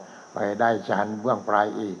บทไปได้ฌานเบื้องปลาย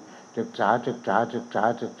อีกศึกษา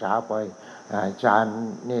ไปฌาน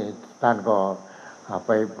นี่ท่านก็ไป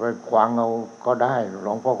ขวางเอาก็ได้หล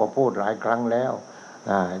วงพ่อก็พูดหลายครั้งแล้ว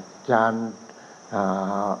ฌาน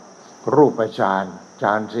รูปฌานฌ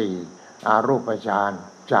านสี่อารูปฌาน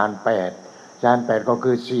ฌานแปดก็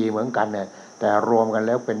คือสี่เหมือนกันเนี่ยแต่รวมกันแ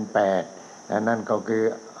ล้วเป็นแปดนั่นก็คือ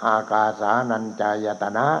อากาสานัญจายต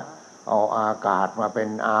นะเอาอากาศมาเป็น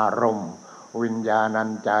อารมณ์วิญญาณั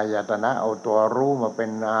ญจายตนะเอาตัวรู้มาเป็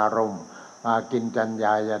นอารมณ์อากิญจัญญ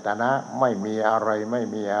ายตนะไม่มีอะไร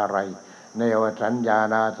เนวสัญญา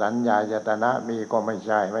นาสัญญายตนะมีก็ไม่ใ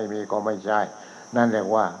ช่ไม่มีก็ไม่ใช่นั่นเรียก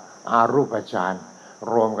ว่าอารูปฌาน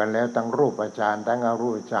รวมกันแล้วทั้งรูปฌานทั้งอรู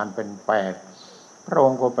ปฌานเป็นแปดพระอ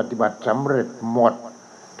งค์ก็ปฏิบัติสำเร็จหมด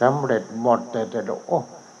แต่โอ้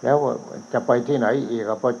แล้วจะไปที่ไหนอีก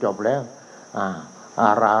พอจบแล้วอา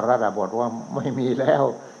ราระดาบทว่าไม่มีแล้ว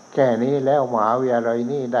แค่นี้แล้วมหาวิทยาลัย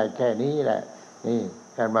นี่ได้แค่นี้แหละนี่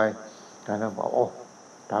เห็นไหมท่านบอกโอ้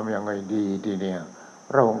ทำยังไงดีทีเนี้ย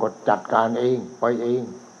พระองค์ก็จัดการเองไปเอง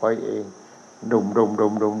ดุม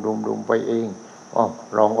ไปเอง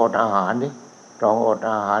ลองอดอาหารดิลองอด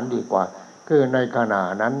อาหารดีกว่าคือในขณะ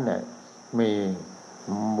นั้นเนี่ยมี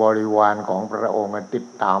บริวารของพระองค์ติด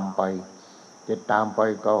ตามไป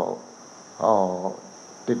ก็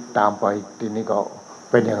ติดตามไปทีนี้ก็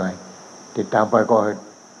เป็นยังไงติดตามไปก็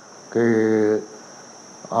คือ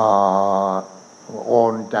โอ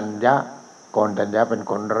นจัญญะเป็น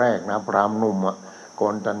คนแรกนะพราหมณ์หนุ่มโก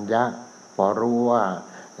นจัญญะพอรู้ว่า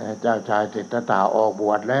เจ้าชายสิทธัตถะออกบ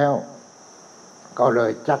วชแล้วก็เล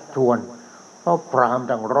ยชักชวนเพราะพราหมณ์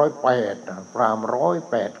ทั้ง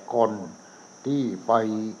108คนที่ไป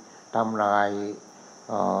ทำล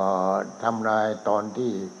ายตอน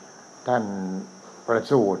ที่ท่านประ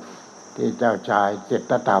สูติที่เจ้าชายสิท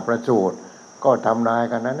ธัตถะประสูติก็ทำลาย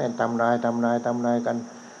กันนั้นทำลายกัน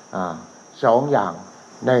สองอย่าง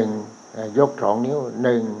หนึ่งยก2 นิ้วห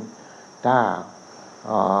นึ่งถ้า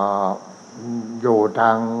อยู่ท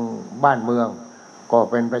างบ้านเมืองก็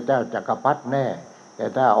เป็นพระเจ้าจักรพรรดิแน่แต่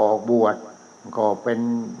ถ้าออกบวชก็เป็น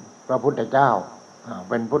พระพุทธเจ้า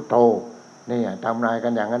เป็นพุทโธนี่ทำนายกั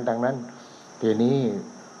นอย่างนั้นทางนั้นทีนี้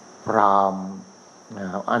พราหมณ์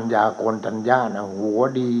อัญญาโกณฑัญญานะหัว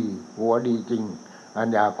ดีจริงอัญ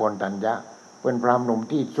ญาโกณฑัญญาเป็นพราหมณ์หนุ่ม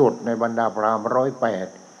ที่สุดในบรรดาพราหมณ์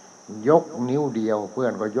108ยกนิ้วเดียวเพื่อ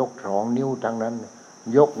นก็ยก2 นิ้วทั้งนั้น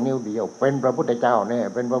ยกนิ้วเดียวเป็นพระพุทธเจ้าแน่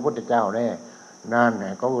นั่นเ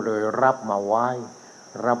นี่ยก็เลยรับมาไ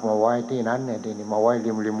ว้ที่นั้นเนี่ยที่นี่มาไว้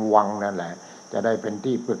ริมวังนั่นแหละจะได้เป็น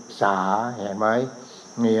ที่ปรึกษาเห็นไหม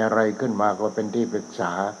มีอะไรขึ้นมาก็เป็นที่ปรึกษ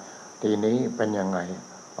าทีนี้เป็นยังไง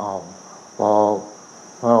พอ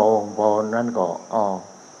พระองค์พอนั้นก็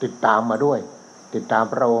ติดตามมาด้วยติดตาม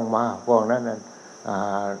พระองค์มาพวกนั้น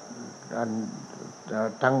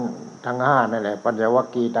ทั้ง5นั่นแหละปัญจวัค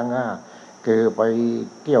คีย์ทั้ง5คือไป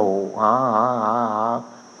เที่ยวหา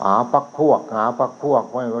พรรคพวก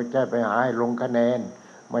ไม่ใช่ไปหาให้ลงคะแนน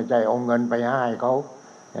ไม่ใช่เอาเงินไปให้เขา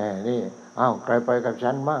นี่ใครไปกับ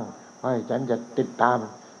ฉันมั่งให้ฉันจะติดตาม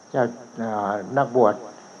เจ้านักบวช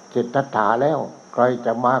สิทธัตถะแล้วใครจ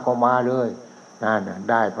ะมาก็มาเลยนั่น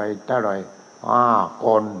ได้ไปเท่าไหร่5 ค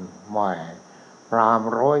นแหมพราหมณ์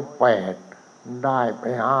108ได้ไป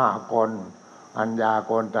5 คนอัญญาโ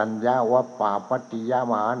กณฑัญญาวัปปาปัตติย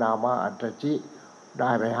มหานามะอัตถชิได้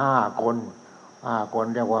ไป5 คน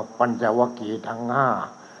เรียกว่าปัญจวัคคีย์ทั้ง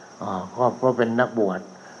5ก็เพราะเป็นนักบวช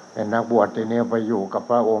ทีนี้ไปอยู่กับ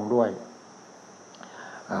พระองค์ด้วย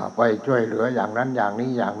ไปช่วยเหลืออย่างนั้นอย่างนี้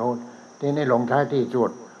อย่างโน้นที่นี่ลงท้ายที่สุ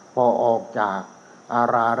ดพอออกจากอา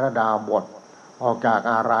ราระดาบท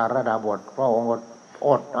พระองค์อ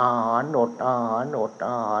ดอาหาร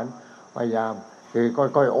พยายามคือ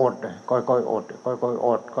ค่อยๆอ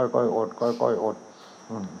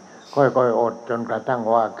ดจนกระทั่ง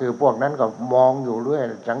ว่าคือพวกนั้นก็มองอยู่เรื่อย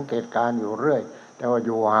สังเกตการอยู่เรื่อยแต่ว่าอ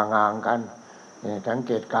ยู่ห่างๆกันสังเ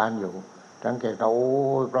กตการอยู่ สังเกตเขาโอ้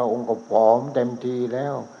ยพระองค์ก็ผอมเต็มทีแล้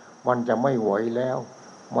วมันจะไม่ไหวแล้ว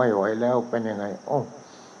ไม่ไหวแล้วเป็นยังไงโอ้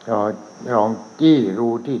ลองจี้รู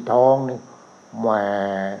ที่ท้องนี่แหม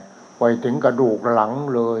ไปถึงกระดูกหลัง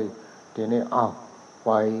เลยทีนี้อ้าวไ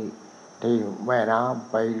ปที่แม่น้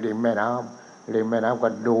ำไปริมแม่น้ำริมแม่น้ำก็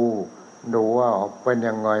ดูว่าเป็น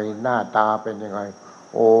ยังไงหน้าตาเป็นยังไง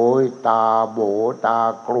โอ้ยตาโบตา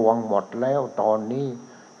กลวงหมดแล้วตอนนี้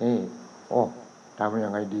นี่โอ้ทำยั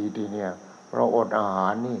งไงดีทีเนี้ยเพราะอดอาหา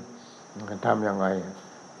รนี่ทำยังไง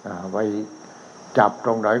ไปจับต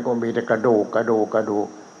รงไหนก็มีแต่กระดูก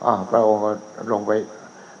พระองค์ก็ลงไป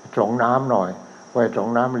ส่งน้ำหน่อยไปส่ง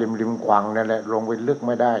น้ำริมขวังนั่นแหละลงไปลึกไ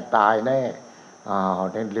ม่ได้ตายแน่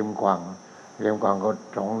ในริมขวังก็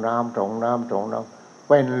ส่งน้ำ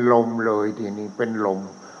เป็นลมเลยทีนี้เป็นลม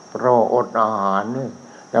เพราะอดอาหารนี่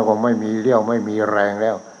แล้วก็ไม่มีเรี่ยวไม่มีแรงแ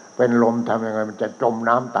ล้วเป็นลมทำยังไงมันจะจม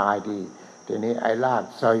น้ำตายทีนี้ไอ้ราก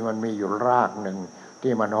ไทรมันมีอยู่รากหนึ่ง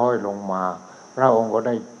ที่มันห้อยลงมาพระองค์ก็ไ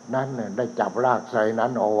ด้จับรากไทรนั้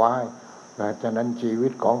นเอาไว้ฉะนั้นชีวิ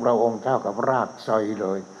ตของพระองค์เท่ากับรากไทรเล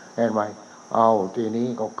ยเห็นไหมเอาทีนี้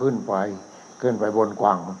ก็ขึ้นไปบนกว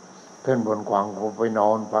างขึ้นบนกวางก็ไปน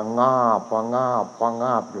อนพังงา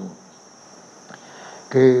บอยู่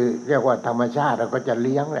คือเรียกว่าธรรมชาติเราก็จะเ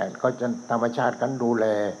ลี้ยงแหละก็จะธรรมชาติกันดูแล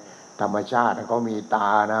ธรรมชาติเขามีตา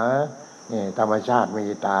นะนี่ธรรมชาติมี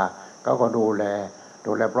ตาก็ดูแล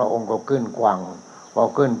พระองค์ก็ขึ้นกวางพอ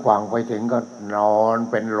ขึ้นกวางไปถึงก็นอน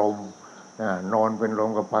เป็นลม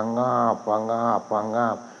กับพังงา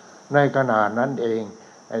บในขณะนั้นเอง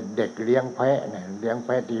ไอ้เด็กเลี้ยงแพะเนี่ยเลี้ยงแพ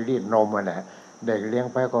ะที่รีดนมอ่ะแหละเด็กเลี้ยง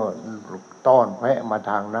แพะก็ต้อนแพะมา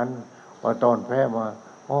ทางนั้นพอต้อนแพะมา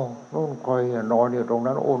โอ้นู่นใครนอนอยู่ตรง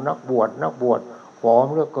นั้นโอ้นักบวชผอม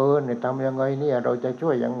เหลือเกินเนี่ยทำยังไงเนี่ยเราจะช่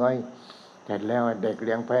วยยังไงเสร็จแล้วเด็กเ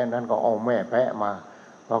ลี้ยงแพะนั้นก็เอาแม่แพะมา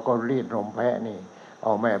เขาก็รีดนมแพะนี่เอ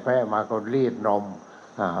าแม่แพะมาก็รีดนม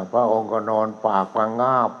พระองค์ก็นอนปากพังง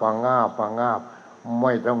าบไ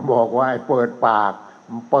ม่ต้องบอกว่าไอ้เปิดปาก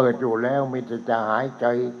เปิดอยู่แล้วมิจะหายใจ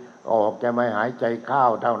ออกจะไม่หายใจเข้า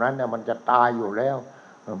เท่านั้นเนี่ยมันจะตายอยู่แล้ว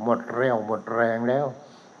หมดเรี่ยวหมดแรงแล้ว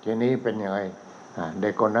ทีนี้เป็นยังไงเด็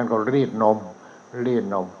กคนนั้นก็รีดนม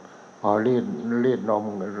พอรีดนม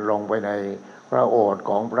ลงไปในพระโอษฐ์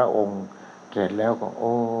ของพระองค์เสร็จแล้วก็โ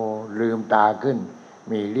อ้ลืมตาขึ้น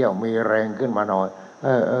มีเรี่ยวมีแรงขึ้นมาหน่อย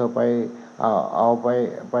ไปเอา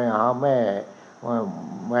ไปหาแม่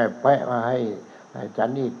แพะมาให้ฉัน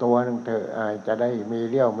อีกตัวนึงเถอะจะได้มี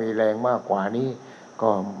เรี่ยวมีแรงมากกว่านี้ก็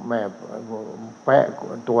แม่แพะ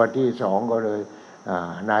ตัวที่สองก็เลย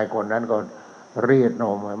นายคนนั้นก็รีดน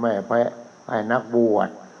มแม่แพะให้นักบวช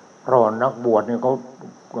เพราะนักบวชเนี่ยเขา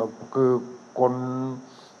คือคน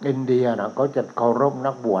อินเดียนะเขาจะเคารพ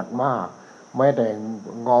นักบวชมากแม้แต่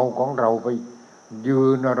เงาของเราไปยื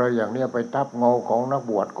นอะไรอย่างเนี้ยไปทับเงาของนัก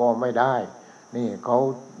บวชก็ไม่ได้นี่เขา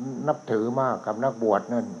นับถือมากกับนักบวช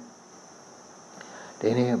นั่นที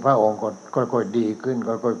นี้พระองค์ก็ค่อยๆดีขึ้น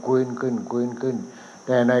ค่อยๆฟื้นขึ้นแ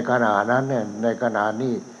ต่ในขณะนั้นเนี่ยในขณะ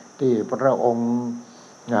นี้ที่พระองค์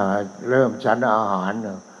เริ่มฉันอาหาร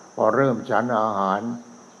พอเริ่มฉันอาหาร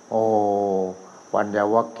โอ้ปัญญ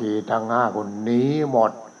วัคคีย์ทั้ง5คนหนีหม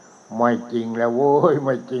ดไม่จริงแล้วเว้ยไ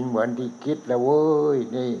ม่จริงเหมือนที่คิดแล้วเว้ย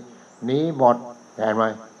นี่หนีหมดเห็นไหม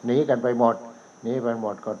หนีกันไปหมด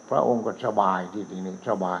ก็พระองค์ก็สบายทีนี้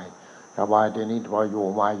สบายทีนี้พออยู่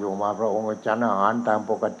มาพระองค์ก็ฉันอาหารตาม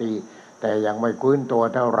ปกติแต่ยังไม่ฟื้นตัว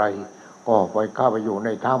เท่าไหร่ก็เข้าไปอยู่ใน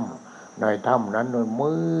ถ้ำนั้น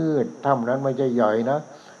มืดถ้ำนั้นไม่ใช่ใหญ่นะ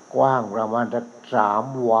กว้างประมาณสัก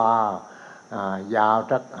3 วายาว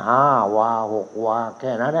สัก5 วา6 วาแ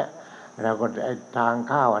ค่นั้นแหละแล้วก็ไอ้ทาง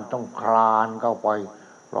เข้าอันต้องคลานเข้าไป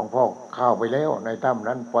หลวงพ่อเข้าไปแล้วในถ้ำ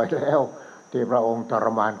นั้นไปแล้วที่พระองค์ทร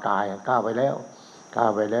มานกายเข้าไปแล้ว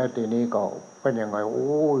ทีนี้ก็เป็นยังไงโ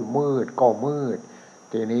อ้ยมืดก็มืด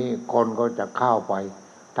ทีนี้คนก็จะเข้าไป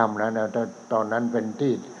ถ้ำนั้นนะตอนนั้นเป็น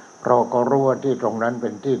ที่เราก็รู้ว่าที่ตรงนั้นเป็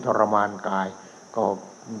นที่ทรมานกายก็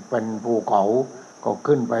เป็นภูเขาก็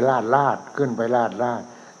ขึ้นไปลาด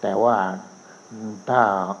แต่ว่าถ้า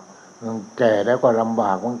แก่แล้วก็ลำบ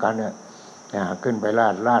ากเหมือนกันเนี่ยขึ้นไปลา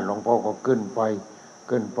ดหลวงพ่อก็ขึ้นไ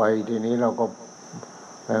ปทีนี้เราก็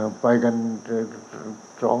ไปกัน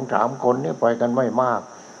2-3 คนเนี่ยไปกันไม่มาก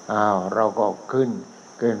เราก็ขึ้น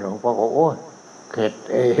หลวงพ่อก็โอ้ยเข็ด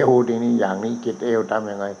เอวทีนี้อย่างนี้เข็ดเอวท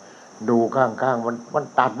ำยังไงดูข้างมัน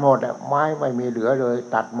ตัดหมดอะไม้ไม่มีเหลือเลย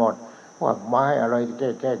ตัดหมดว่าไม้อะไร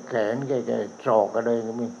แค่แขนแค่ศอกอะไร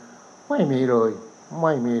ไม่มีเลย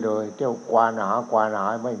เที่ยวกวาดหา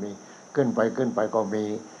ไม่มีขึ้นไปก็มี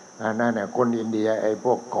นั่นแหละคนอินเดียไอ้พ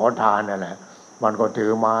วกขอทานนั่นแหละมันก็ถื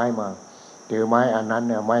อไม้อันนั้น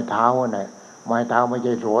เนี่ยไม้เท้าเนี่ยไม้เท้าไม่ใ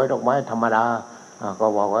ช่สวยดอกไม้ธรรมดา ก็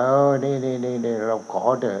บอกว่านี่เราขอ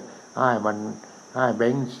เถอะให้มันให้เบ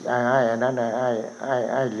งให้อันนั้น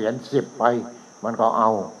ให้เหรียญ10ไปมันก็เอา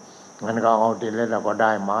ทีแรกเราก็ไ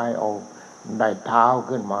ด้ไม้เอาได้เท้า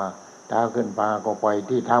ขึ้นมาก็ไป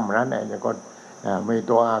ที่ถ้ำนั้นเนี่ยก็มี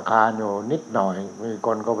ตัวอาคารอยู่นิดหน่อยมีค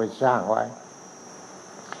นก็ไปสร้างไว้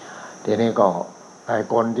ทีนี้ก็ไอ้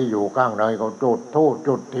คนที่อยู่ข้างในก็จุดธูป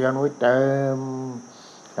จุดเทียนไว้เต็ม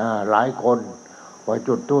หลายคนพอ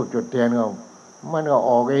จุดธูปจุดเทียนก็มันก็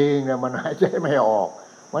ออกเองนะมันหายใจไม่ออก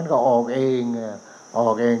มันก็ออกเอง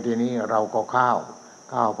ทีนี้เราก็เข้า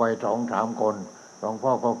ไป2-3 คนหลวงพ่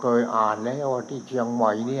อก็เคยอ่านแล้วว่าที่เชียงให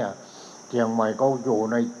ม่เนี่ยเชียงใหม่เขาอยู่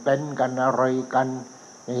ในเต็นท์กันอะไรกัน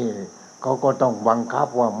นี่เขาก็ต้องบังคับ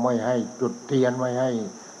ว่าไม่ให้จุดเทียนไม่ให้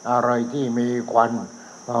อะไรที่มีควัน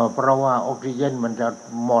เพราะว่าออกซิเจนมันจะ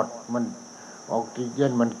หมดมันออกซิเจ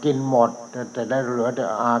นมันกินหมดแต่ได้เหลือแต่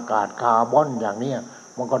อากาศคาร์บอนอย่างนี้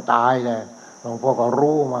มันก็ตายเลยหลวงพ่อก็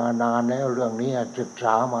รู้มานานแล้วเรื่องนี้ศึกษ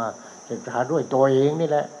าด้วยตัวเองนี่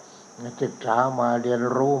แหละศึกษามาเรียน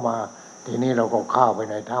รู้มาทีนี้เราก็เข้าไป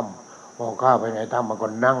ในถ้ำพอเข้าไปในถ้ำมันก็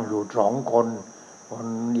นั่งอยู่2 คน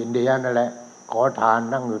อินเดียนั่นแหละขอทาน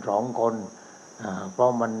นั่งอยู่2 คนเพรา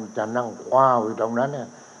ะมันจะนั่งคว้าอยู่ตรงนั้นเนี่ย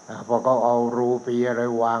พอเขาเอารูปีอะไร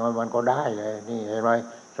วางมันก็ได้เลยนี่เห็นไหม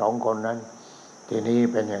2 คนนั้นทีนี้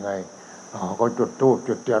เป็นยังไงก็จุดธูป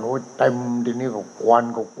จุดเทียนโอ้ยเต็มทีนี้ก็ควัน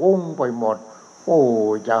ก็กุ้งไปหมดโอ้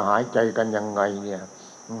จะหายใจกันยังไงเนี่ย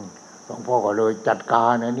หลวงพ่อก็เลยจัดกา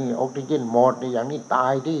รนะนี่ออกซิเจนหมดนี่อย่างนี้ตา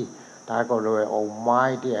ยก็เลยเอาไม้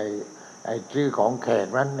ที่ไอ้ชื่อของแขก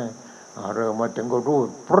นั้นนะเริ่มมาถึงก็รู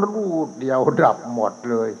ดเดียวดับหมด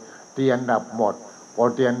เลยเทียนดับหมดพอ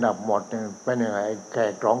เทียนดับหมดเนี่ยเป็นยังไงแข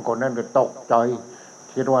ก2 คนนั้นก็ตกใจ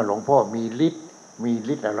คิดว่าหลวงพ่อมีฤท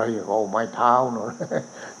ธิ์อะไรเอาไม้เท้าเนาะ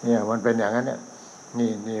เนี่ยมันเป็นอย่างนั้นเนี่ย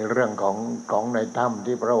นี่เรื่องของในถ้ำ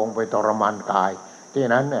ที่พระองค์ไปทรมานกายที่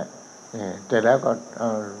นั้นเนี่ยแต่แล้วก็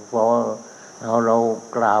พอเรา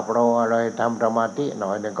กราบเราอะไรทำสมาธิหน่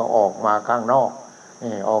อยหนึ่งก็ออกมาข้างนอก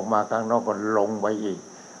ออกมาข้างนอกก็ลงไปอีก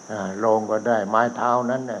ลงก็ได้ไม้เท้า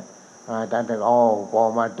นั้นเนี่ยแต่พอ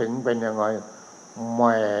มาถึงเป็นยังไงแหม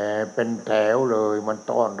เป็นแถวเลยมัน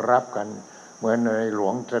ต้อนรับกันเหมือนในหล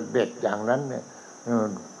วงเสด็จอย่างนั้นเนี่ย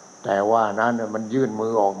แต่ว่านั้นมันยื่นมื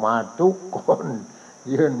อออกมาทุกคน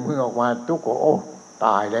ยื่นมือออกมาทุกคนโอ้ต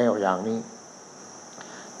ายแล้วอย่างนี้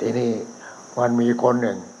ทีนี้มันมีคนห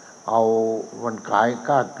นึ่งเอามันขาย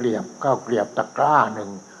ข้าวเกลียบตะกร้าหนึ่ง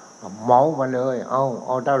เหมามาเลยเอ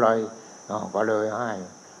าเท่าไหร่ก็เลย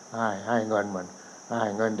ให้เงินมันให้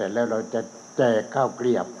เงินแต่แล้วเราจะแจกข้าวเก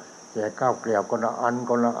ลียบคนละอัน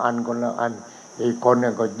อีกคนห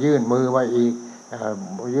นึ่งก็ยื่นมือไว้อีก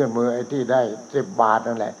ยื่นมือไอ้ที่ได้10 บาท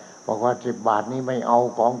นั่นแหละบอกว่า10 บาทนี้ไม่เอา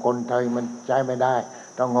ของคนไทยมันใช้ไม่ได้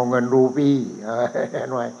ต้องเอาเงินรูปีเห็น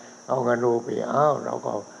ไหมเอาเงินรูปีเรา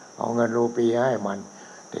ก็เอาเงินรูปีให้มัน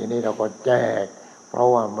ทีนี้เราก็แจกเพราะ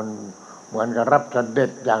ว่ามันเหมือนกับรับเสด็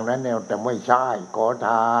จอย่างนั้นเนี่ยแต่ไม่ใช่ขอท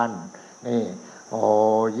านนี่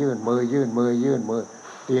ยื่นมือ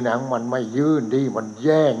ทีหนังมันไม่ยื่นดิมันแ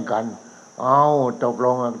ย่งกันตกล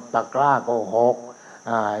งตะกร้าก็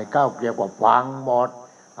6ข้าวเกลียบก็ฟังหมด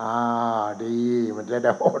ดีมันจะไ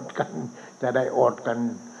ด้อดกัน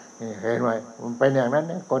เห็นไหมมันเป็นอย่างนั้น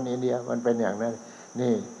เนี่ยคนอินเดียมันเป็นอย่างนั้น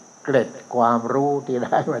นี่เกร็ดความรู้ที่ไ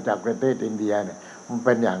ด้มาจากประเทศอินเดียเนี่ยมันเ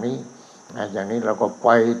ป็นอย่างนี้เราก็ไป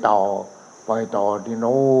ต่อที่โ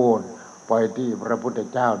น่นไปที่พระพุทธ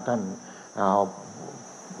เจ้าท่าน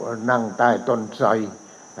นั่งใต้ต้นไทร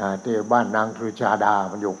ที่บ้านนางสุชาดา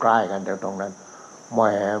มันอยู่ใกล้กันแต่ตรงนั้นแหม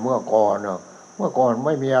เมื่อก่อนไ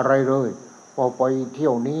ม่มีอะไรเลยพอไปเที่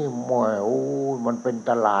ยวนี้แหมมันเป็น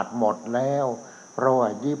ตลาดหมดแล้วเพราะว่า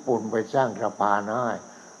ญี่ปุ่นไปสร้างสะพานให้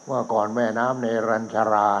เมื่อก่อนแม่น้ำเนรัญช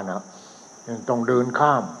รานะต้องเดิน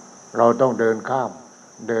ข้ามเราต้องเดินข้าม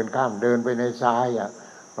เดินไปในทราย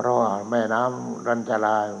เพราะว่าแม่น้ำรัญชร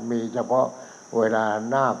ามีเฉพาะเวลา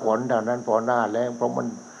หน้าฝนเท่านั้นพอหน้าแล้งเพราะ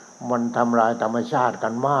มันทำลายธรรมชาติกั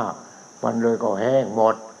นมากมันเลยก็แห้งหม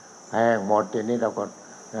ดทีนี้เราก็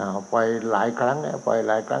ไปหลายครั้ง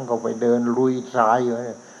ก็ไปเดินลุยทรายอยู่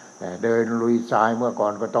เดินลุยทรายเมื่อก่อ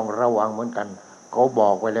นก็ต้องระวังเหมือนกันเขาบอ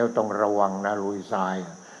กไว้แล้วต้องระวังนะลุยทราย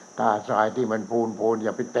ถ้าทรายที่มันพูนอย่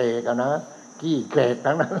าไปเตะกันนะขี้แขก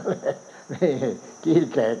ทั้งนั้นเลยขี้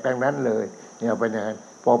แขกทั้งนั้นเลยเนี่ยเป็นอย่างนั้น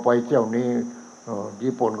พอไปเที่ยวนี้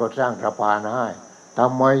ญี่ปุ่นก็สร้างสะพานให้ท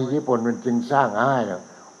ำไมญี่ปุ่นมันจึงสร้างให้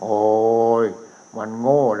โอ้ยมันโ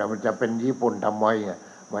ง่แล้วมันจะเป็นญี่ปุ่นทำไม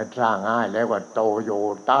มาสร้างให้แล้วก็โตโย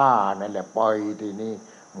ต้านั่นแหละไปทีนี้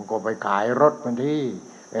มันก็ไปขายรถมันที่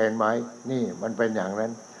เห็นไหมนี่มันเป็นอย่างนั้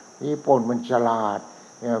นญี่ปุ่นมันฉลาด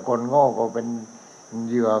เนี่ยคนโง่ก็เป็น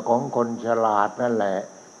เหยื่อของคนฉลาดนั่นแหละ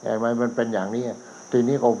เห็นไหมมันเป็นอย่างนี้ ที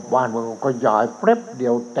นี้ก็บ้านเมืองก็ใหญ่เปร็บเดี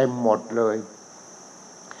ยวเต็มหมดเลย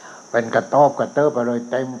เป็นกระต๊อบกระเติบไปเลย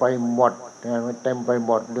เต็มไปหมดเต็มไปห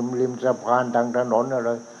มดริมสะพานทางถนนอะไร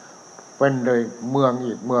เป็นเลยเมือง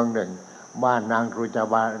อีกเมืองหนึ่งบ้านนางตรุจา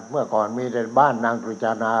บาเมื่อก่อนมีแต่บ้านนางตรุจ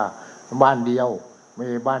านาบ้านเดียวมี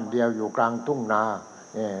บ้านเดียวอยู่กลางทุ่งนา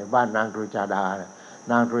บ้านนางตรุจาดา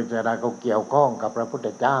นางตรุจาดาก็เกี่ยวข้องกับพระพุทธ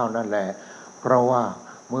เจ้านั่นแหละเพราะว่า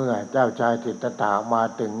เมื่อเจ้าชายสิทธัตถะมา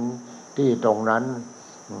ถึงที่ตรงนั้น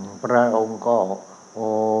พระองค์ก็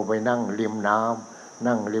ไปนั่งริม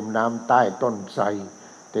น้ำใต้ต้นไทร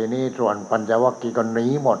ทีนี้ส่วนปัญจวัคคีย์ก็หนี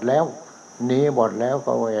หมดแล้ว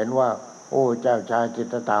ก็เห็นว่าโอ้เจ้าชายสิท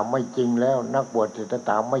ธัตถะไม่จริงแล้วนักบวชสิทธัต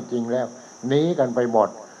ถะไม่จริงแล้วหนีกันไปหมด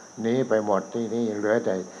ที่นี่เหลือแ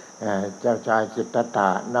ต่เจ้าชายสิทธัตถะ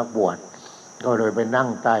นักบวชก็เลยไปนั่ง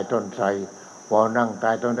ใต้ต้นไทรพอนั่งใ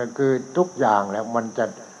ต้ต้นไทรคือทุกอย่างแล้ว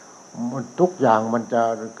ทุกอย่างมันจะ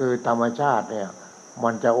คือธรรมชาติเนี่ยมั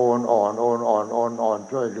นจะโอนอ่อน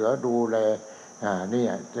ช่วยเหลือดูแลนี่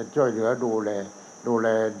จะช่วยเหลือดูแล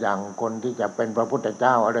อย่างคนที่จะเป็นพระพุทธเ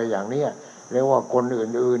จ้าอะไรอย่างเนี้ยเรียกว่าคน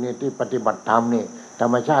อื่นๆนี่ที่ปฏิบัติธรรมนี่ธร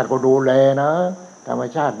รมชาติก็ดูแลนะธรรม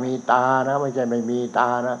ชาติมีตานะไม่ใช่ไม่มีตา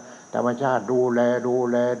นะธรรมชาติดูแล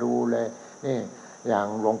นี่อย่าง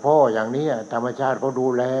หลวงพ่ออย่างนี้ธรรมชาติก็ดู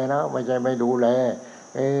แลนะไม่ใช่ไม่ดูแล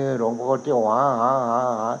หลวงพ่อเที่ยวหา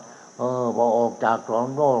พอออกจากสอง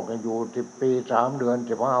โลกอยู่10 ปี 3 เดือน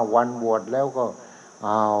 15 วันบวชแล้วก็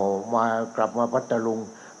มากลับมาพัทลุง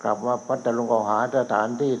ก็หาสถาน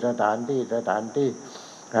ที่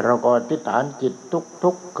เราก็อธิษฐานจิต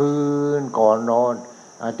ทุกคืนก่อนนอน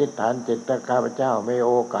อธิษฐานจิตถ้าข้าพเจ้ามีโ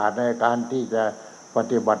อกาสในการที่จะป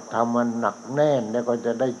ฏิบัติธรรมมันหนักแน่นแล้วก็จ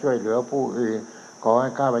ะได้ช่วยเหลือผู้อื่นขอให้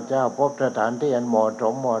ข้าพเจ้าพบสถานที่อันเหมาะส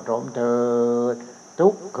มเถิดทุ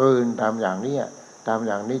กคืนทำอย่างนี้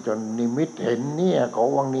จนนิมิตเห็นเนี่ยเขา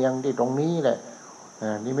วังเนียงที่ตรงนี้แหละ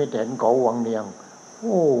นิมิตเห็นเขาวังเนียง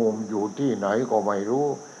อยู่ที่ไหนก็ไม่รู้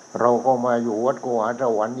เราก็มาอยู่วัดโกหาส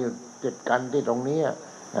วรรค์อยู่ติดกันที่ตรงนี้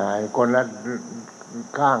คนละ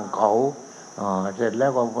ข้างเขาเสร็จแล้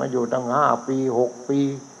วก็มาอยู่ตั้ง5 ปี 6 ปี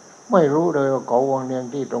ไม่รู้เลยว่าเขาวังเนียง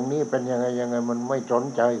ที่ตรงนี้เป็นยังไงมันไม่สน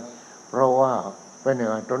ใจเพราะว่าเป็นอย่า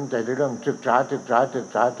งสนใจในเรื่องศึกษา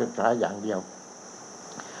อย่างเดียว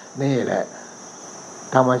นี่แหละ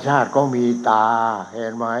ธรรมชาติก็มีตาเห็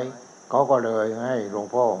นไหมเขาก็เลยให้หลวง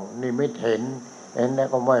พ่อนิมิตเห็นแล้ว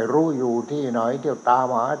ก็ไม่รู้อยู่ที่ไหนเที่ยวตาม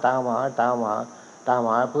ห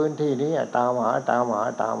าพื้นที่นี้ตามห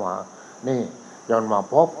านี่จนมา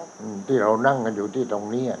พบที่เรานั่งกันอยู่ที่ตรง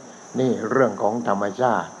นี้นี่เรื่องของธรรมช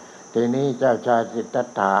าติทีนี้เจ้าชายสิทธัต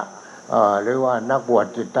ถะหรือว่านักบวช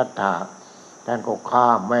สิทธัตถะท่านก็ข้า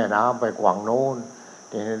มแม่น้ำไปฝั่งโน้น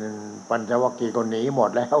ทีนี้ปัญจวัคคีย์ก็หนีหมด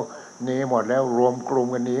แล้วรวมกลุ่ม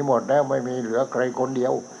กันหนีหมดแล้วไม่มีเหลือใครคนเดีย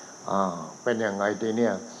วเป็นยังไงทีเนี้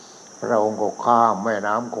ยพระองค์ก็ข้ามแม่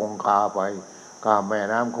น้ำคงคาไปแม่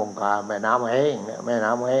น้ำคงคาแม่น้ำแห้งเ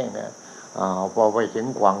นี่ยพอไปถึง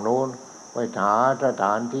ฝั่งโน้นไปหาสถ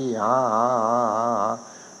านที่หา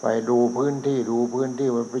ไปดูพื้นที่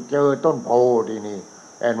ไปเจอต้นโพที่นี่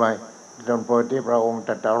เห็นไหมต้นโพที่พระองค์ต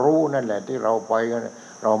รัสรู้นั่นแหละที่เราไปกัน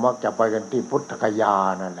เรามักจะไปกันที่พุทธคยา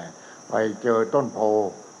นั่นแหละไปเจอต้นโพ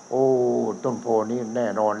ต้นโพนี้แน่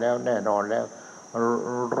นอนแล้ว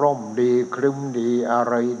ร่มดีครึ้มดีอะ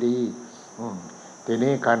ไรดีที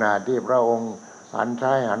นี้ขณะที่พระองค์หัน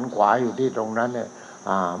ซ้ายหันขวาอยู่ที่ตรงนั้นเนี่ย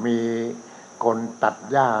มีคนตัด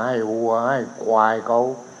หญ้าให้วัวให้ควายเขา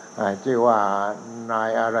ชื่อว่านาย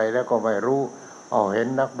อะไรแล้วก็ไม่รู้เห็น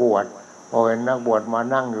นักบวชมา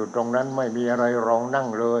นั่งอยู่ตรงนั้นไม่มีอะไรรองนั่ง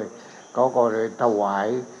เลยเขาก็เลยถวาย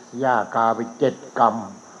หญ้ากาไป7 ก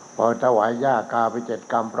ำพอถวายหญ้ากาไป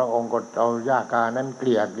7 กำพระองค์ก็เอาหญ้ากานั้นเก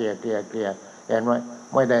ลี่ยเห็นไหม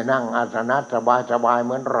ไม่ได้นั่งอาสนะสบายเห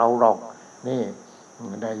มือนเราหรอกนี่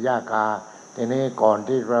ได้หญ้ากาทีนี้ก่อน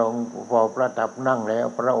ที่พระองค์พอประทับนั่งแล้ว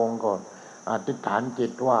พระองค์ก็อธิษฐานจิ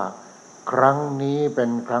ตว่าครั้งนี้เป็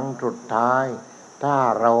นครั้งสุดท้ายถ้า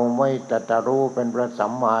เราไม่ตรัสรู้เป็นพระสั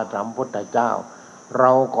มมาสัมพุทธเจ้าเร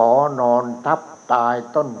าขอนอนทับตาย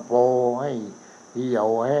ต้นโพให้เหี่ยว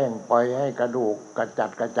แห้งไปให้กระดูกกระจัด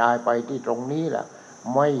กระจายไปที่ตรงนี้แหละ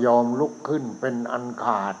ไม่ยอมลุกขึ้นเป็นอันข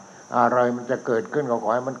าดอะไรมันจะเกิดขึ้นก็ข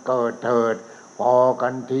อให้มันเกิดเถิดพอกั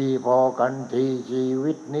นทีชี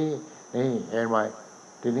วิตนี้นี่เห็นไหม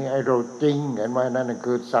ทีนี้ไอ้เราจริงเห็นไหมนั่น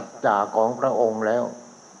คือสัจจะของพระองค์แล้ว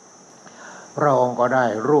พระองค์ก็ได้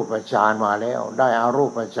รูปฌานมาแล้วได้อารู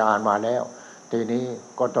ปฌานมาแล้วทีนี้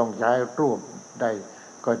ก็ต้องใช้รูป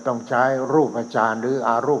ฌานหรืออ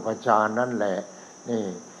ารูปฌานนั่นแหละนี่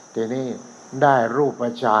ทีนี้ได้รูป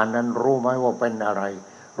ฌานนั้นรู้ไหมว่าเป็นอะไร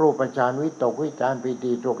รูปฌานวิตกวิจารปิ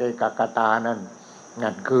ติสุขเอกคตานั่น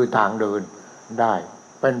คือทางเดิน ได้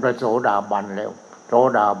เป็นพระโสดาบันแล้วโส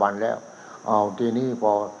ดาบันแล้วเอาทีนี้พ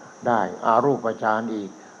อได้อารูปฌานอีก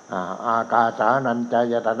อากาสานัญจา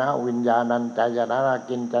ยตนะวิญญาณัญจายตนะ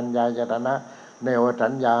กินจัญญายตนะเนวสั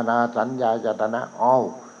ญญานาสัญญายตนะเอา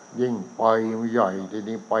ยิ่งไปใหญ่ที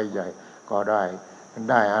นี้ไปใหญ่ก็ไ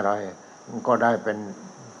ด้อะไรก็ได้เป็น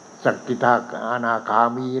สกิทาอนาคา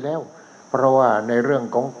มีแล้วเพราะว่าในเรื่อง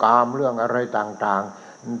ของกามเรื่องอะไรต่าง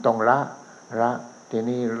ๆต้องละที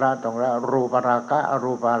นี้ละต้องละรูปราคะอ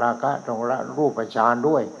รูปราคะต้องละรูปฌาน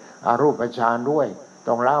ด้วยอรูปฌานด้วย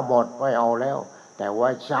ต้องละหมดไม่เอาแล้วแต่ว่า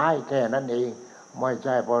ใช้แค่นั้นเองไม่ใ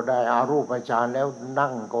ช่พอได้อารูปฌานแล้วนั่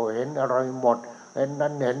งก็เห็นอะไรหมดเห็น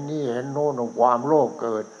นั้นเห็นนี่เห็นโน่นความโลภเ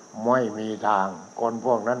กิดไม่มีทางคนพ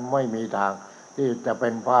วกนั้นไม่มีทางที่จะเป็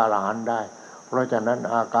นพระอรหันต์ได้เพราะฉะนั้น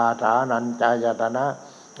อากาสานัญจายตนะ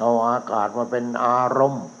เอาอากาศมาเป็นอาร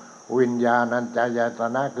มณ์วิญญาณัญจายต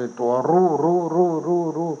นะคือตัวรู้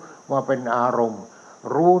มาเป็นอารมณ์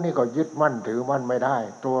รู้นี่ก็ยึดมั่นถือมั่นไม่ได้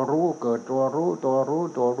ตัวรู้เกิดตัว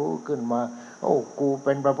รู้ขึ้นมาโอ้กูเ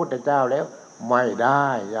ป็นพระพุทธเจ้าแล้วไม่ได้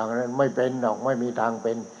อย่างนั้นไม่เป็นหรอกไม่มีทางเ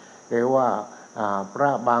ป็นเรียกว่าพระ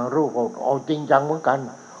บางรูปเอาจริงจังเหมือนกัน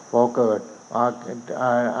พอเกิด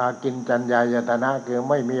กินจัญญายตนะคือ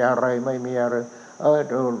ไม่มีอะไรเ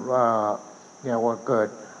นี่ยว่าเกิด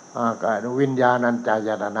วิญญาณัญจาย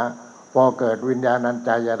ตนะพอเกิดวิญญาณัญจ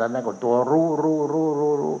ายตนะก็ตัวรู้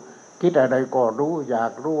คิดอะไรก็รู้อยา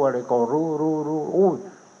กรู้อะไรก็รู้อู้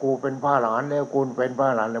กูเป็นพระอรหันต์แล้วกูเป็นพระ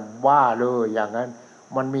อรหันต์แล้วบ้าเลยอย่างนั้น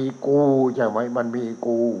มันมีกูใช่ไหมมันมี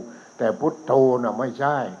กูแต่พุทโธน่ะไม่ใ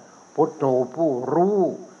ช่พุทโธผู้รู้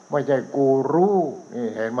ไม่ใช่กูรู้นี่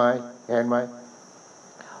เห็นไหม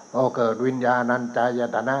พอเกิดวิญญาณัญจาย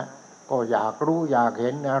ตนะก็อยากรู้อยากเห็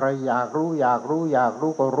นอะไรอยากรู้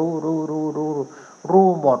ก็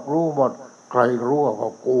รู้หมดใครรู้ก็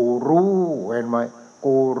กูรู้เห็นไหม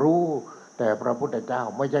กูรู้แต่พระพุทธเจ้า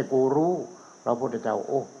ไม่ใช่กูรู้พระพุทธเจ้า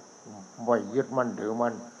โอ้ไม่ยึดมั่นถือ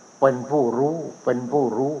มั่นเป็นผู้รู้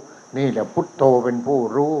นี่แหละพุทโธเป็นผู้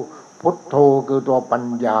รู้พุทโธคือตัวปัญ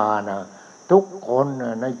ญานะทุกคน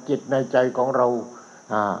ในจิตในใจของเรา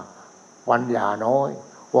ปัญญาน้อย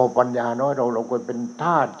พอปัญญาน้อยเราก็เป็นท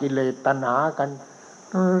าสกิเลสตัณหากัน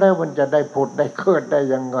แล้วมันจะได้ผุดได้เกิดได้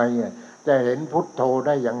ยังไงจะเห็นพุทโธไ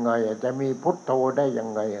ด้ยังไงจะมีพุทโธได้ยัง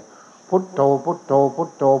ไงพุทโธ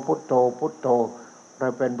เรา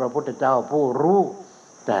เป็นพระพุทธเจ้าผู้รู้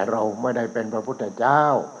แต่เราไม่ได้เป็นพระพุทธเจ้า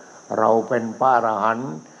เราเป็นพระอรหัน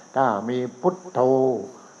ต์ถ้ามีพุทโธ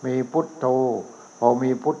พอ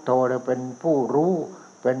มีพุทโธแล้วเป็นผู้รู้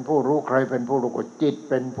ใครเป็นผู้รู้ก็จิต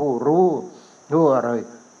เป็นผู้รู้อะไร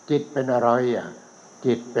จิตเป็นอะไร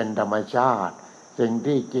จิตเป็นธรรมชาติสิ่ง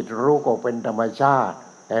ที่จิตรู้ก็เป็นธรรมชาติ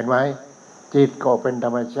เห็นไหมจิตก็เป็นธร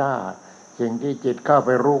รมชาติสิ่งที่จิตเข้าไป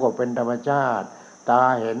รู้ก็เป็นธรรมชาติตา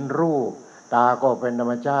เห็นรูปตาก็เป็นธร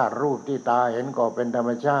รมชาติรูปที่ตาเห็นก็เป็นธรร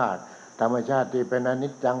มชาติที่เป็นอนิ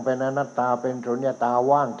จจังเป็นอนัตตาเป็นสุญญตา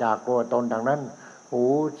ว่างจากตัวตนดังนั้นหู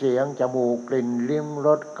เสียงจมูกกลิ่นลิ้มร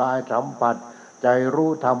สกายสัมผัสใจรู้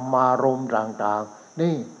ธรรมารมณ์ต่างๆ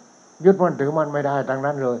นี่ยึดมั่นถือมันไม่ได้ทั้ง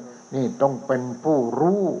นั้นเลยนี่ต้องเป็นผู้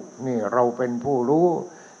รู้นี่เราเป็นผู้รู้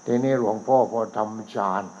ทีนี้หลวงพ่อพอทำฌ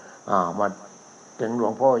านมาถึงหลว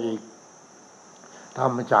งพ่ออีกท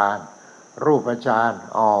ำฌานรูปฌาน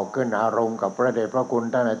ขึ้นอารมณ์กับพระเดชพระคุณ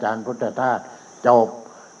ท่านอาจารย์พุทธทาสจบ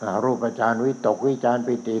รูปฌานวิตกวิจาร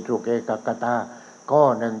ปิติสุขเอกคตาก็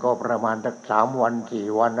หนึ่งก็ประมาณสัก3 วัน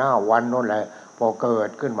4 วัน5 วันนั่นแหละพอเกิด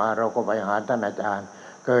ขึ้นมาเราก็ไปหาท่านอาจารย์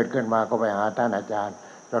เกิดขึ้นมาก็ไปหาท่านอาจารย์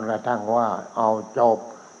จนกระทั่งว่าเอาจบ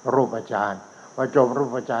รูปฌานพอจบรู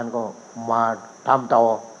ปฌานก็มาทำ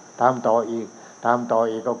ต่ออีก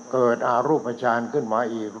ก็เกิดอารูปฌานขึ้นมา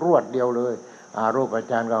อีกรวดเดียวเลยอารูป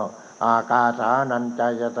ฌานก็อากาสานัญจา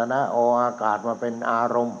ยตนะเอาอากาศมาเป็นอา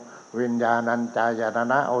รมณ์วิญญาณัญจายต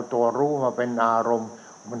นะเอาตัวรู้มาเป็นอารมณ์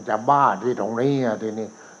มันจะบ้าที่ตรงนี้ทีนี้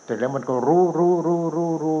แต่แล้วมันก็รู้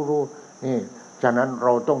นี่ฉะนั้นเร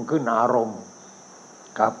าต้องขึ้นอารมณ์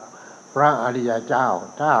กับพระอริยเจ้า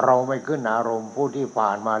ถ้าเราไม่ขึ้นอารมณ์ผู้ที่ผ่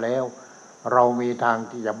านมาแล้วเรามีทาง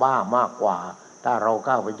ที่จะบ้ามากกว่าถ้าเรา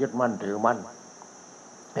ก้าวไปยึดมั่นถือมั่น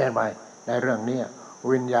เห็นไหมในเรื่องนี้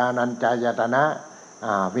วิญญาณัญจายตนะ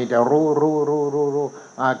มีแต่รู้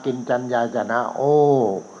กินจัญญายตนะโอ้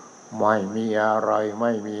ไม่มีอะไร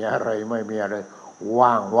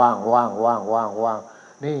ว่าง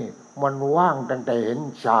นี่มันว่างตั้งแต่เห็น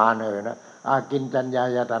ฌานเลยนะกินจัญญา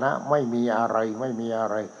ยตนะไม่มีอะไร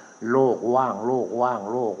โลกว่า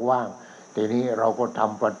งทีนี้เราก็ท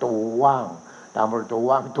ำประตูว่าง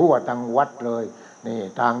ทั่วทั้งวัดเลยนี่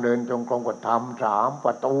ทางเดินจงกรมก็ทำ3 ป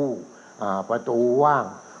ระตู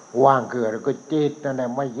ว่างคืออะไรก็จิตนั่นแหละ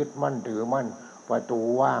ไม่ยึดมั่นถือมั่นประตู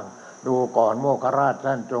ว่าง ดูก่อนโมคคราช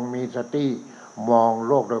ท่านจงมีสติมอง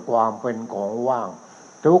โลกด้วยความเป็นของว่าง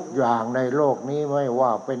ทุกอย่างในโลกนี้ไม่ว่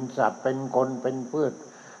าเป็นสัตว์เป็นคนเป็นพืช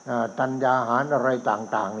ธัญญาหารอะไร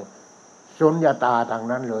ต่างๆนี่สุญญตาทาง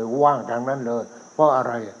นั้นเลยว่างทางนั้นเลยเพราะอะ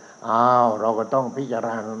ไรเราก็ต้องพิจาร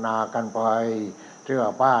ณากันไปเสื้อ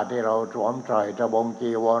ผ้าที่เราสวมใส่สบงจี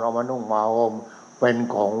วรเอามานุ่งมาห่มเป็น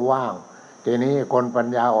ของว่างทีนี้คนปัญ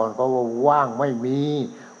ญาอ่อนก็ว่าว่างไม่มี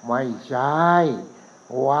ไม่ใช่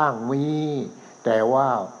ว่างมีแต่ว่า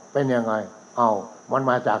เป็นยังไงมัน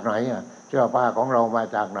มาจากไหนเสื้อผ้าของเรามา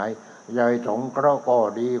จากไหนใยสงเคราะห์ก็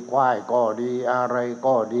ดีควายก็ดีอะไร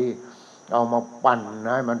ก็ดีเอามาปั่น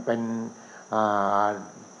ให้มันเป็น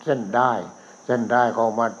เส้นได้เขา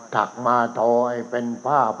มาถักมาทอให้เป็น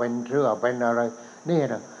ผ้าเป็นเสื้อเป็นอะไรนี่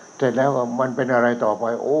นะเสร็จแล้วมันเป็นอะไรต่อไป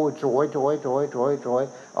โอ้สวย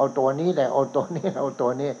เอาตัวนี้แหละเอาตัว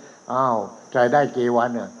นี้ใส่ได้กี่วัน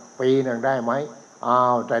ปีหนึ่งได้ไหม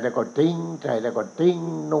ใส่แล้วก็ทิ้ง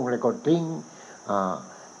นุ่งแล้วก็ทิ้ง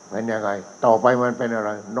เป็นยังไงต่อไปมันเป็นอะไ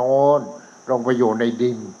รโน่นลงไปอยู่ใน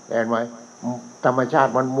ดินเห็นไหมธรรมชา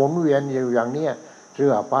ติมันหมุนเวียนอยู่อย่างเนี้ยเสื้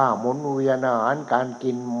อผ้าหมุนเวียนอาหารการ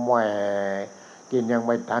กินแหมกินยังไ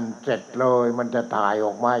ม่ทันเสร็จเลยมันจะถ่ายอ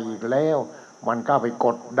อกมาอีกแล้วมันก็ไปก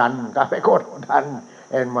ดดัน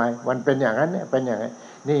เห็นไหมมันเป็นอย่างนั้นเนี่ยเป็นอย่างนี้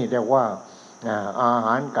นี่เรียกว่าอาห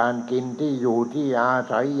ารการกินที่อยู่ที่อา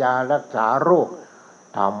ศัยยารักษาโรค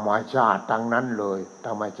ธรรมชาติทั้งนั้นเลยธ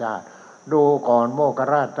รรมชาติดูก่อนโมคค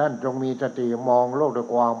ราชท่านจงมีสติมองโลกด้วย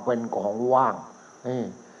ความเป็นของว่าง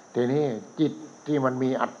ทีนี้จิตที่มันมี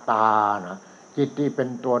อัตตานะจิตที่เป็น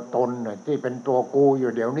ตัวตนที่เป็นตัวกูอ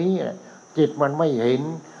ยู่เดี๋ยวนี้จิตมันไม่เห็น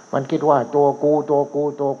มันคิดว่าตัวกู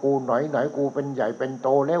ไหนกูเป็นใหญ่เป็นโต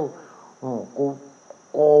แล้วกู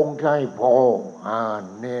โกงใช่พอ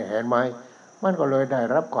นี่เห็นไหมมันก็เลยได้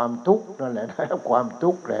รับความทุกข์นั่นแหละได้รับความ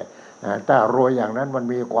ทุกข์แหละถ้ารวยอย่างนั้นมัน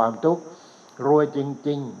มีความทุกข์รวยจ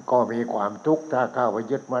ริงๆก็มีความทุกข์ถ้าเข้าไป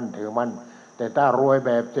ยึดมั่นถือมั่นแต่ถ้ารวยแ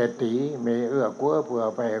บบเศรษฐีมีเอื้อเฟื้อเผื่อ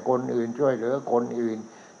แผ่คนอื่นช่วยเหลือคนอื่น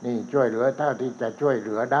นี่ช่วยเหลือเท่าที่จะช่วยเห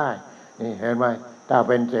ลือได้นี่เห็นไหมถ้าเ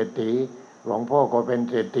ป็นเศรษฐีหลวงพ่อก็เป็น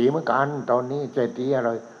เศรษฐีเหมือนกันตอนนี้เศรษฐีอะไร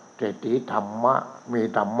เศรษฐีธรรมะมี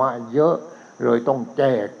ธรรมะเยอะเลยต้องแจ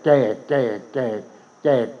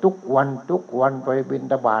กทุกวันไปบิณ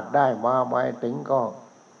ฑบาตได้มาไม่ถึงก็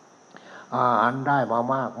อาหารได้มา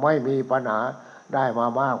มากไม่มีปัญหาได้มา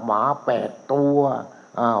มากหมา8 ตัว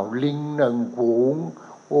ลิง1 ฝูง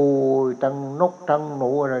โอ้ยทั้งนกทั้งหนู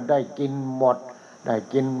อะไรได้กินหมด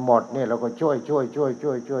เนี่ยเราก็ช่วย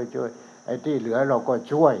ไอ้ที่เหลือเราก็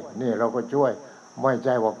ช่วยนี่เราก็ช่วยไม่ใ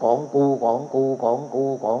ช่ว่าของกู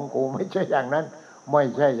ไม่ใช่อย่างนั้นไม่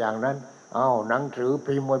ใช่อย่างนั้นหนังสือ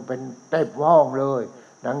พิมพ์มันเป็นเต็มห้องเลย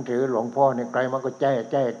หนังสือหลวงพ่อเนี่ยใครมันก็แจ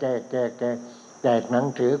กหนัง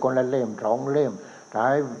สือคนละเล่ม2 เล่ม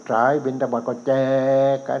สายบิณฑบาตก็แจ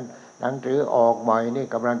กกันหนังสือออกใหม่นี่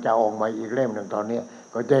กำลังจะออกใหม่อีกเล่มหนึ่งตอนนี้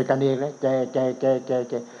ก็แจกกันอีกแล้วแจก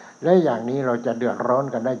แล้วอย่างนี้เราจะเดือดร้อน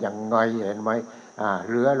กันได้อย่างไงเห็นไหมเ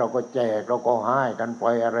หลือเราก็แจกเราก็ให้กันไป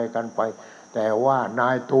อะไรกันไปแต่ว่านา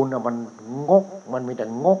ยทุนมันมันมีแต่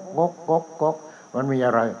งกมันมีอ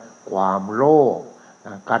ะไรความโลภ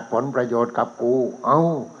กัดผลประโยชน์กับกู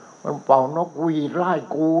มันเป่านกหวีดไล่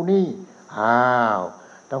กูนี่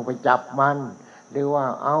ต้องไปจับมันหรือว่า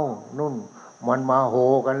นุ่นมันมาโห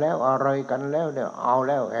กันแล้วอะไรกันแล้วเนี่ยเอา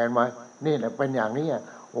แล้วเห็นไหมนี่แหละเป็นอย่างนี้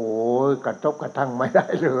โอ้ยกระทบกระทั่งไม่ได้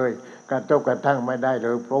เลยกระทบกระทั่งไม่ได้เล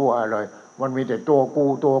ยเพราะว่าอะไรมันมีแต่ตัวกู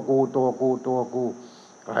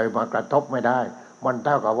ใครมากระทบไม่ได้มันเ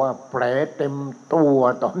ท่ากับว่าแผลเต็มตัว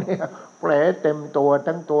ตอนนี้แผลเต็มตัว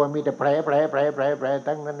ทั้งตัวมีแต่แผล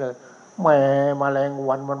ทั้งนั้นเลยแม่แมลง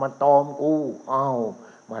วันมันมาตอมกู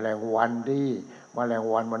แมลงวัน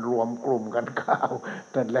มันรวมกลุ่มกันเข้า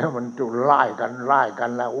แต่แล้วมันจุไล่กันแ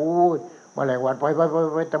ล้วแมลงวันไ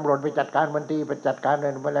ปตำรวจไปจัดการมันทีไปจัดการเล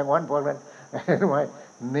ยแมลงวันพวกนั้นเห็นไหม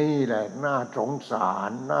นี่แหละน่าสงสา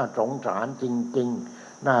รจริง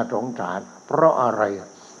ๆน่าสงสารเพราะอะไร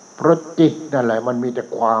เพราะจิตนั่นแหละมันมีแต่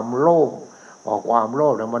ความโลภพอความโล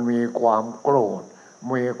ภเนี่ยมันมีความโกรธ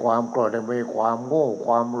มีความโง่ค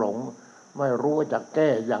วามหลงไม่รู้ว่าจะแก้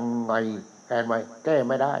ยังไงเห็นไหมแก้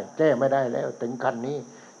ไม่ได้แล้วถึงขั้นนี้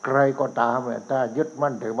ใครก็ตามถ้ายึด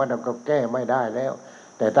มั่นถือมั่นก็แก้ไม่ได้แล้ว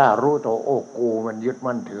แต่ถ้ารู้ตัวกูมันยึด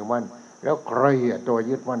มั่นถือมั่นแล้วใครตัว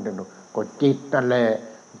ยึดมั่นถือมั่นก็จิตนั่นแหละ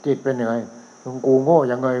จิตเป็นยังไงกูโง่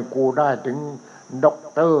ยังไงกูได้ถึงด็อก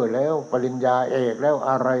เตอร์แล้วปริญญาเอกแล้ว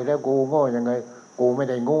อะไรแล้วกูโง่ยังไงกูไม่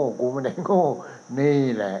ได้โง่นี่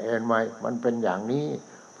แหละเห็นไหมมันเป็นอย่างนี้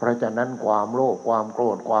เพราะฉะนั้นความโลภความโกร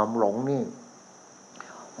ธความหลงนี่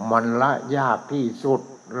มันละยากที่สุ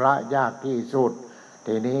ด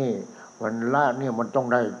ทีนี้ มันละเนี่ยมันต้อง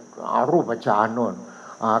ได้อารูปฌานโน่น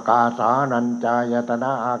อากาสานัญจายตน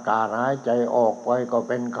ะอากาศหายใจออกไปก็เ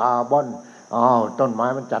ป็นคาร์บอนต้นไม้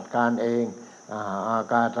มันจัดการเองอา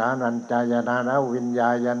กาสานัญจายตนะวิญญา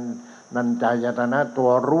ณนัญจายตนะตั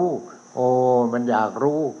วรู้โอ้มันอยาก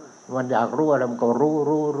รู้อะไรมันก็รู้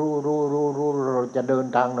เราจะเดิน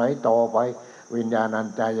ทางไหนต่อไปวิญญาณัญ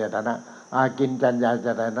จายตนะอากินจัญญาจ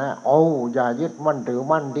ตนะอย่ายึดมั่นถือ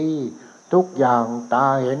มั่นดีทุกอย่างตา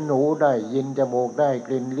เห็นหูได้ยินจมูกได้ก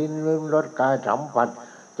ลิ่นลิ้นรสกายสัมผัส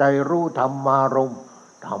ใจรู้ธรรมารมณ์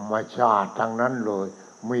ธรรมชาติทั้งนั้นเลย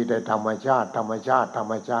มีแต่ธรรมชาติ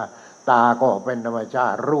ตาก็เป็นธรรมชา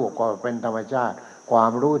ติรูปก็เป็นธรรมชาติควา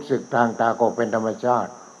มรู้สึกทางตาก็เป็นธรรมชาติ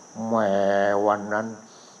แหมวันนั้น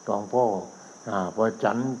หลวงพ่อพอ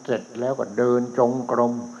ฉันเสร็จแล้วก็เดินจงกร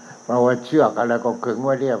มเพราะว่าเชือกอะไรก็ขึงไ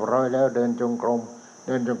ว้เรียบร้อยแล้วเดินจงกรม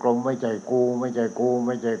ไม่ใจกู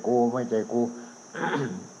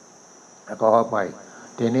แล้วก็ไป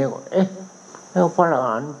ทีนี้แล้วพระอร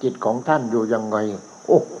หันต์จิตของท่านอยู่ยังไง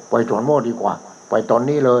ไปสวนโมดีกว่าไปตอน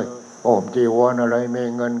นี้เลยจีวรอะไรมี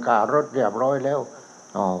เงินค่ารถเรียบร้อยแล้ว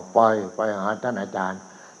ไปหาท่านอาจาร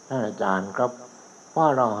ย์ครับพระ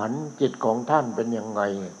อรหันต์จิตของท่านเป็นยังไง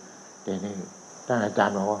ทีนี้ท่านอาจาร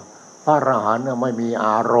ย์บอกว่าพระอรหันต์ไม่มีอ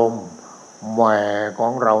ารมณ์แหมขอ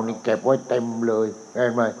งเรานี่เก็บไว้เต็มเลยเห็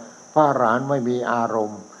นไหมพระอรหันต์ไม่มีอาร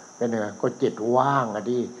มณ์เป็นยังไงก็จิตว่าง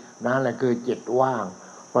ดินั่นแหละคือจิตว่าง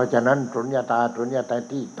เพราะฉะนั้นสุญญตา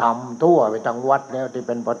ที่ทำทั่วไปทั้งวัดแล้วที่เ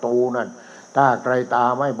ป็นประตูนั่นถ้าใครตา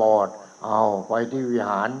ไม่บอดไปที่วิห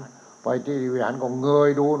ารก็เงย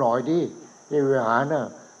ดูหน่อยที่วิหารน่ะ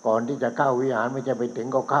ก่อนที่จะเข้าวิหารไม่ใช่ไปถึง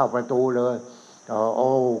ก็เข้าประตูเลย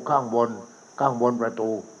ข้างบนประตู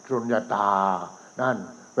สุญญตานั่น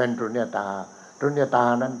เป็นสุญญตา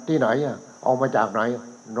นั้นที่ไหนเอามาจากไหน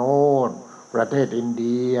โน่นประเทศอินเ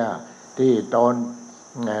ดียที่ตอน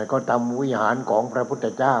ก็ทำวิหารของพระพุทธ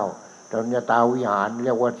เจ้าสุญญตาวิหารเ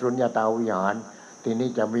รียกว่าสุญญตาวิหารทีนี้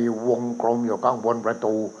จะมีวงกลมอยู่ข้างบนประ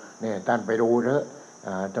ตูเนี่ยท่านไปดูเถอะ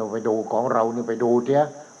ถ้าไปดูของเรานี่ไปดูเถอะ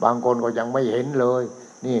บางคนก็ยังไม่เห็นเลย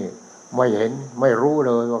นี่ไม่เห็นไม่รู้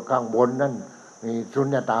เลยว่าข้างบนนั่นมีสุญ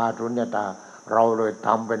ญตาเราเลยท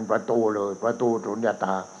ำเป็นประตูเลยประตูสุญญต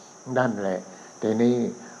านั่นแหละทีนี้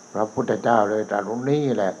พระพุทธเจ้าเลยตรัสว่านี่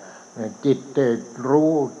แหละจิตได้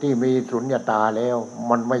รู้ที่มีสุญญตาแล้ว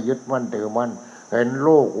มันไม่ยึดมั่นถือมั่นเห็นโล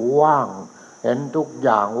กว่างเห็นทุกอ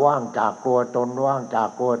ย่างว่างจากตัวตน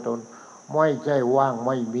ไม่ใช่ว่างไ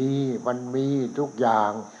ม่มีมันมีทุกอย่า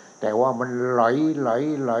งแต่ว่ามันไหล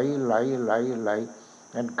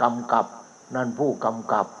นั่นกำกับนั่นผู้ก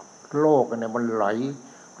ำกับโลกเนี่ยมันไหล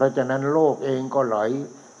เพราะฉะนั้นโลกเองก็ไหล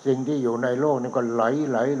สิ่งที่อยู่ในโลกนี่ก็ไหล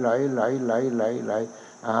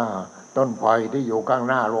ต้นไผ่ที่อยู่ข้าง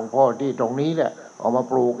หน้าหลวงพ่อที่ตรงนี้แหละเอามา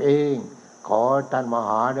ปลูกเองขอท่านมห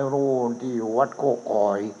าเนรูที่อยู่วัดโคกคอ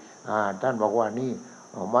ยท่านบอกว่านี่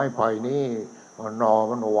ไม้ไผ่นี่หน่อ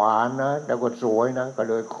มันหวานนะแล้วก็สวยนะก็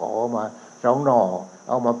เลยขอมา2 หน่อเ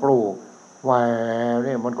อามาปลูกแหว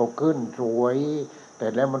นี่มันก็ขึ้นสวยแต่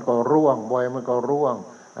แล้วมันก็ร่วงใบมันก็ร่วง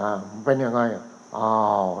เป็นยังไง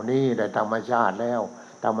นี่ได้ธรรมชาติแล้ว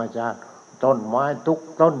ธรรมชาติต้นไม้ทุก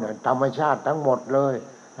ต้นธรรมชาติทั้งหมดเลย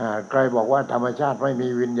ใครบอกว่าธรรมชาติไม่มี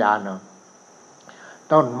วิญญาณ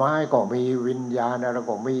ต้นไม้ก็มีวิญญาณแล้ว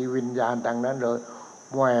ก็มีวิญญาณทั้งนั้นเลย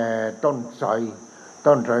แหวต้นไท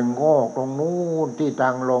รงอกตรงนู้นที่ทา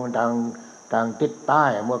งลงทางทิศใต้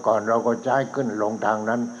เมื่อก่อนเราก็ใช้ขึ้นลงทาง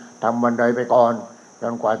นั้นทำบันไดไปก่อนจ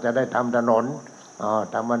นกว่าจะได้ทำถนน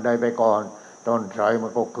ทำบันไดไปก่อนต้นไทรมั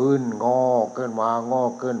นก็ขึ้นงอกขึ้นมา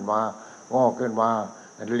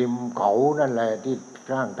ริมเขานั่นแหละที่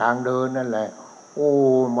สร้างทางเดินนั่นแหละ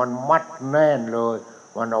มันมัดแน่นเลย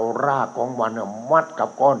มันเอารากของมันมัดกับ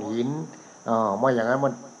ก้อนหินไม่อย่างนั้นมั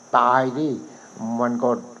นตายที่มันก็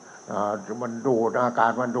มันดูดอากา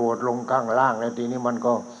ศมันดูดลงข้างล่างแล้วทีนี้มัน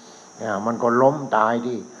ก็ล้มตาย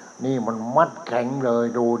ที่นี่มันมัดแข็งเลย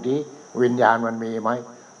ดูดิวิญญาณมันมีไหม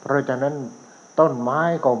เพราะฉะนั้นต้นไม้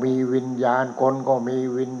ก็มีวิญญาณคนก็มี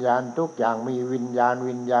วิญญาณทุกอย่างมีวิญญาณ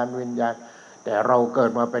แต่เราเกิ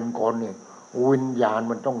ดมาเป็นคนนี่วิญญาณ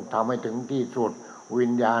มันต้องทำให้ถึงที่สุดวิ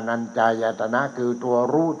ญญาณัญจายตนะคือตัว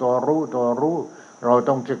รู้เรา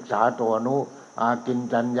ต้องศึกษาตัวนู้อากิน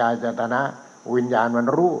จัญญายตนะวิญญาณมัน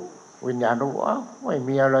รู้ไม่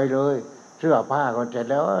มีอะไรเลยเสื้อผ้าก็เสร็จ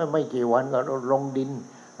แล้วไม่กี่วันก็ลงดิน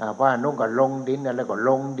ผ้านุ่งก็ลงดินอะไรก็ล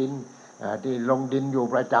งดินที่ลงดินอยู่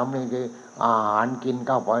ประจำนี่คืออาหารกินเ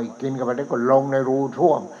ข้าไปแล้วก็ลงในรูท่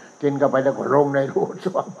วมกินเข้าไปแล้วก็ลงในรู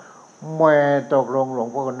ท่วมแม่ตกลงหลวง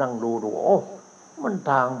พ่อก็นั่งดูมัน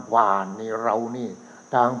ทางผ่านนี่เรานี่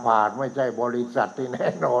ทางผ่านไม่ใช่บริษัทที่แน่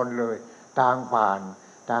นอนเลยทางผ่าน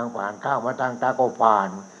เข้ามาทางตาก็ผ่าน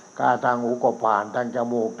กายทางหูก็ผ่านทางจ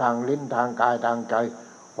มูกทางลิ้นทางกายทางใจ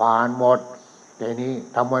ผ่านหมดทีนี้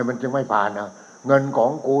ทำไมมันจึงไม่ผ่านอ่ะเงินขอ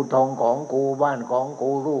งกูทองของกูบ้านของกู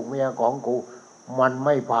ลูกเมียของกูมันไ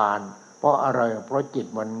ม่ผ่านเพราะอะไรเพราะจิต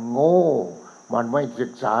มันโง่มันไม่ศึ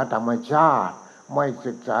กษาธรรมชาติไม่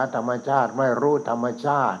ศึกษาธรรมชาติไม่รู้ธรรมช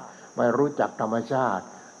าติไม่รู้จักธรรมชาติ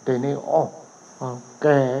ทีนี้แ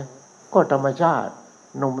ก่ก็ธรรมชาติ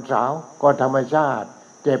หนุ่มสาวก็ธรรมชาติ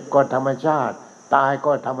เจ็บก็ธรรมชาติตาย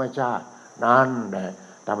ก็ธรรมชาตินั่นแหละ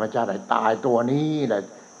ธรรมชาติไอ้ตายตัวนี้แหละ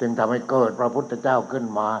จึงทำให้เกิดพระพุทธเจ้าขึ้น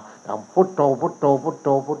มาทำพุทโธพุทโธพุทโธ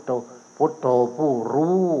พุทโธพุทโธผู้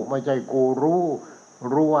รู้ไม่ใช่กูรู้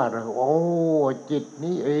ว่าโอ้จิต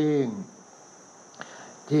นี้เอง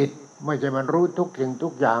จิตไม่ใช่มันรู้ทุกสิ่งทุ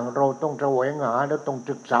กอย่างเราต้องแสวงหาแล้วต้อง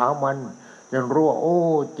ศึกษามันจนรู้ว่าโอ้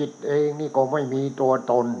จิตเองนี่ก็ไม่มีตัว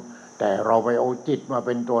ตนแต่เราไปเอาจิตมาเ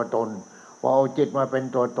ป็นตัวตนพอเอาจิตมาเป็น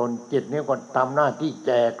ตัวตนจิตนี่ก็ทำหน้าที่แ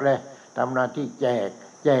จกเลยทำหน้าที่แ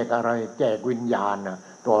จกอะไรแจกวิญญาณนะ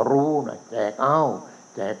ตัวรู้นะแจก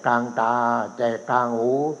แจกทางตาแจกทาง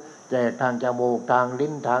หูแจกทางจมูกทาง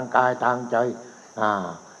ลิ้นทางกายทางใจ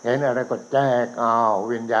เห็นอะไรก็แจก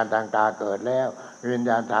วิญญาณทางตาเกิดแล้ววิญ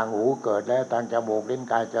ญาณทางหูเกิดแล้วทางจมูกลิ้น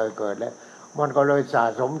กายใจเกิดแล้วมันก็เลยสะ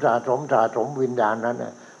สมวิญญาณนั้น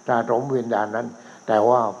สะสมวิญญาณนั้นแต่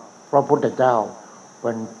ว่าพระพุทธเจ้าเ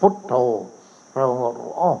ป็นพุทโธพระอง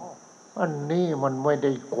ค์อันนี้มันไม่ไ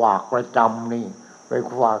ด้กวากประจำนี่ไป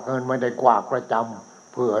กวากเงินไม่ได้กวากประจ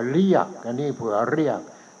ำเผื่อเรียกอันนี้เผื่อเรียก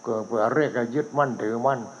ก็ยึดมั่นถือ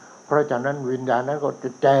มั่นเพราะฉะนั้นวิญญาณนั้นก็จะ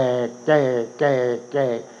แจ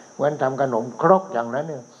กเหมือนทำขนมครกอย่างนั้น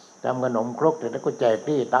เนี่ยทำขนมครกแต่แล้วก็แจก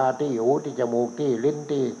ที่ตาที่หูที่จมูกที่ลิ้น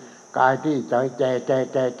ที่กายที่ใจแจ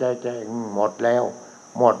กหมดแ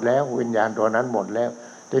ล้ววิญญาณตัวนั้นหมดแล้ว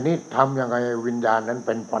ทีนี้ทำยังไงวิญญาณนั้นเ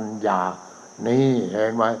ป็นปัญญานี่เห็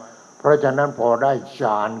นไหมเพราะฉะนั้นพอได้ฌ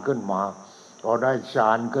านขึ้นมา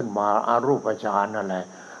อารูปฌานนั่นแหละ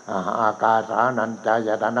อากาสานัญจาย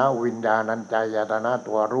ตนะวิญญาณัญจายตนะ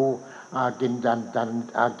ตัวรู้อากิน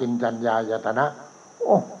จัญญายตนะโ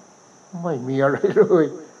อ้ไม่มีอะไรเลย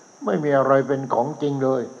ไม่มีอะไรเป็นของจริงเล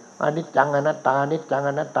ยอนิจจังอนัตตานิจจัง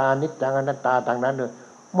อนัตตานิจจังอนัตตาทางนั้นเลย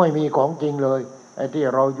ไม่มีของจริงเลยไอ้ที่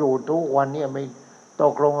เราอยู่ทุกวันนี้ไม่ต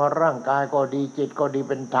กลงร่างกายก็ดีจิตก็ดี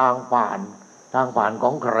เป็นทางผ่านข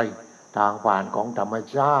องใครทางผ่านของธรรม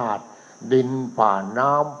ชาติดินผ่าน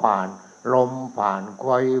น้ำผ่านลมผ่านไฟ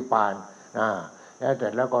ผ่านแล้วแต่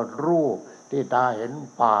แล้วก็รูปที่ตาเห็น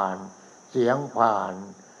ผ่านเสียงผ่าน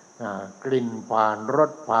กลิ่นผ่านร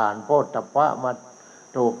สผ่านโผฏฐัพพะมา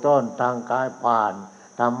ถูกต้นทางกายผ่าน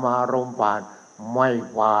ธรรมารมณ์ผ่านไม่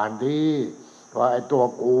ผ่านที่ว่าไอ้ตัว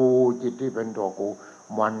กูจิตที่เป็นตัวกู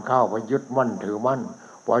มันเข้าไปยึดมั่นถือมั่น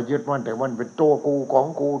พอยึดมั่นถือมั่นเป็นตัวกูของ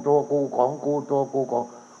กูตัวกูของกูตัวกูขอ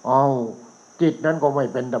งจิตนั้นก็ไม่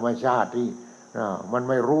เป็นธรรมชาติที่มัน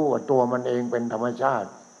ไม่รู้ว่าตัวมันเองเป็นธรรมชาติ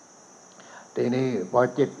ทีนี้พอ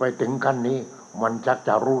จิตไปถึงขั้นนี้มันชักจ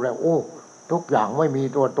ะรู้แล้วโอ้ทุกอย่างไม่มี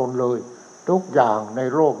ตัวตนเลยทุกอย่างใน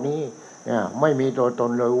โลกนี้ไม่มีตัวต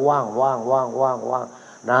นเลยว่าง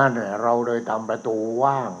นั่นแหละเราเลยทำประตู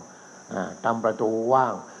ว่างทำประตูว่า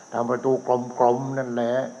งทำประตูกลมๆนั่นแหล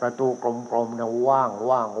ะประตูกลมๆนะว่าง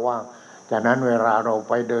จากนั้นเวลาเรา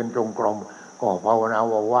ไปเดินจงกรมก็ภาวนา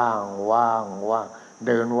ว่าว่างเ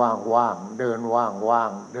ดินว่างเดินว่าง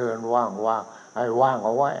ให้ว่างเอ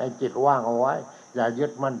าไว้ให้จิตว่างเอาไว้อย่ายึ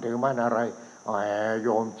ดมั่นถือมั่นอะไรโย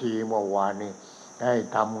มชีเมื่อวานนี้ให้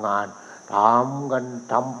ทำงาน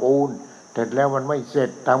ทำปูนเสร็จแล้วมันไม่เสร็จ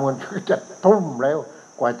ทำมันจะทุ่มแล้ว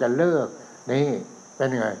กว่าจะเลิกนี่เป็น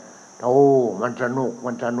ไงมันสนุ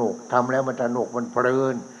กทำแล้วมันสนุกมันเพลิ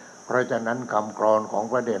นเพราะฉะนั้นคำกลอนของ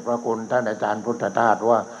พระเดชพระคุณท่านอาจารย์พุทธทาส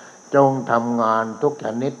ว่าจงทำงานทุกช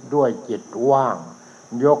นิดด้วยจิตว่าง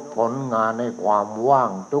ยกผลงานให้ความว่า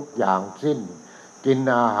งทุกอย่างสิ้นกิน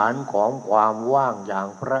อาหารของความว่างอย่าง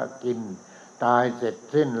พระกินตายเสร็จ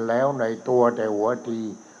สิ้นแล้วในตัวแต่หัวที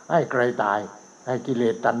ให้ใครตายให้กิเล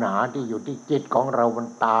สตัณหาที่อยู่ที่จิตของเรามัน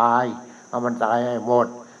ตายมันตายให้หมด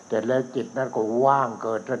แต่แล้วจิตนั้นก็ว่างเ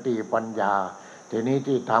กิดสติปัญญาทีนี้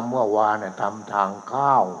ที่ทำเมื่อวานเนี่ยทำทางเข้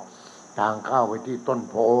าไปที่ต้น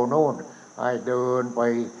โพโน่นให้เดินไป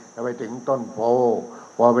ถึงต้นโพ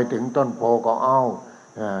พอไปถึงต้นโพก็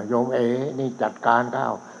โยมนี่จัดการเข้า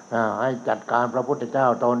ให้จัดการพระพุทธเจ้า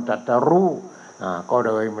ตนตรัสรู้ก็เ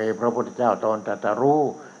ลยมีพระพุทธเจ้าตนตรัสรู้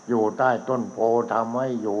อยู่ใต้ต้นโพทำให้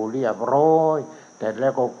อยู่เรียบร้อยแต่แล้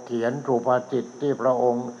วก็เขียนสุภาษิตที่พระอ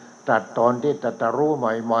งค์ตรัสตอนที่ตรัสรู้ใ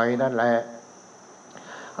หม่ๆนั่นแหละ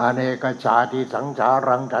อเนกชาติสังสา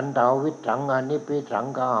รังฉันทาวิสังอนิพิสัง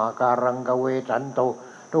กาการังกเวสันโต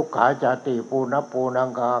ทุกขาจติปูนัง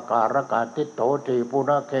กาการกาติโตติปุ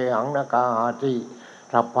ณเคหังนกาหาติ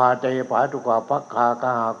สัพพาเตปาตุกะภักขาก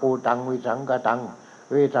หากูตังวิสังกตัง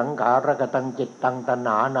วิสังขารกตังจิตตังตัณ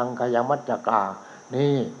หานังขยมัจจกา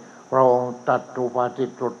นี่พระองค์ตรัสสุภาษิต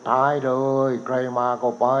สุดท้ายเลยใครมาก็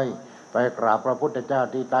ไปกราบพระพุทธเจ้า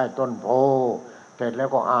ที่ใต้ต้นโพเสร็จแล้ว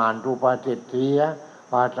ก็อ่านสุภาษิตเสีย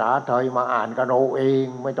ภาษาไทยมาอ่านกันเอาเอง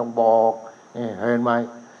ไม่ต้องบอกนี่เห็นไหม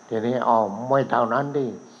ทีนี้ไม่เท่านั้นดิ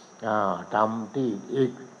ทำที่อี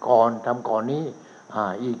กก่อนทำก่อนนี้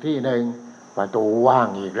อีกที่หนึ่งประตูว่าง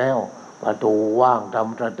อีกแล้วประตูว่างท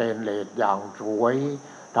ำสเตนเลสอย่างสวย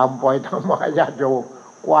ทำไปทำมาญาติโยม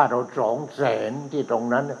กว่าเรา200,000ที่ตรง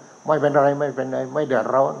นั้นไม่เป็นไรไม่เป็นไรไม่เดือด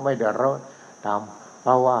ร้อนไม่เดือดร้อนทำเพ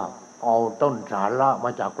ราะว่าเอาต้นสาระม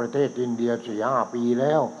าจากประเทศอินเดีย4-5 ปีแ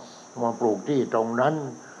ล้วมาปลูกที่ตรงนั้น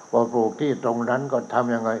พอปลูกที่ตรงนั้นก็ท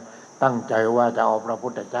ำยังไงตั้งใจว่าจะเอาพระพุ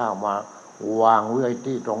ทธเจ้ามาวางไว้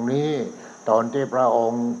ที่ตรงนี้ตอนที่พระอ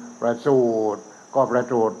งค์ประสูติก็ประ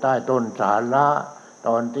สูติใต้ต้นสาระต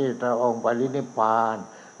อนที่พระองค์ปรินิพพาน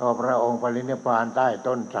ก็พระองค์ปรินิพพานใต้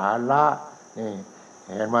ต้นสาระนี่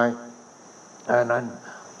เห็นไหมอันนั้น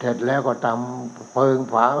เสร็จแล้วก็ทำเพิง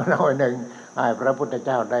ผาหน่อยหนึ่งให้พระพุทธเ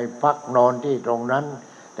จ้าได้พักนอนที่ตรงนั้น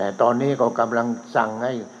แต่ตอนนี้ก็กำลังสั่งใ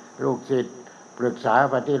ห้ลูกศิษย์ปรึกษา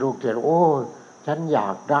ไปที่ลูกศิษย์โอ้ฉันอยา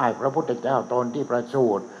กได้พระพุทธเจ้าตอนที่ประสู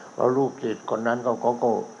ติเพราะลูกศิษย์คนนั้นเ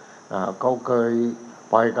ขาเคย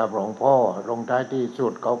ไปกับหลวงพ่อลงท้ายที่สุ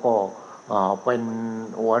ดเขาก็เป็น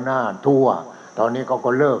หัวหน้าทัวร์ตอนนี้เขาก็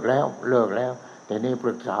เลิกแล้วแต่นี่ป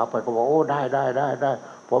รึกษาไปก็บอกโอ้ได้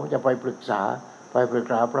ผมจะไปปรึกษา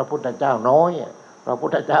พระพุทธเจ้าน้อยพระพุท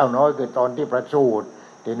ธเจ้าน้อยคือตอนที่ประสูติ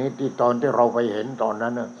ทีนี้ที่ตอนที่เราไปเห็นตอน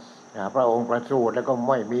นั้นพระองค์ประสูติแล้วก็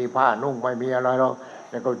ไม่มีผ้านุ่งไม่มีอะไรหรอก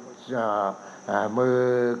แล้วก็มือ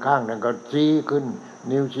ข้างหนึ่งก็ชี้ขึ้น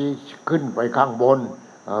นิ้วชี้ขึ้นไปข้างบน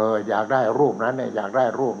อยากได้รูปนั้นเนี่ยอยากได้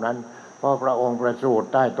รูปนั้นเพราะพระองค์ประสูติ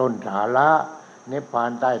ใต้ต้นสาระนิพพา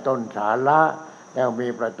นใต้ต้นสาระแล้วมี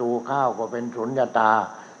ประตูเข้าก็เป็นสุญญตา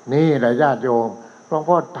นี่แหละญาติโยมหลวง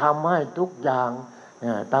พ่อทำให้ทุกอย่าง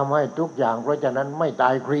ทำให้ทุกอย่างเพราะฉะนั้นไม่ตา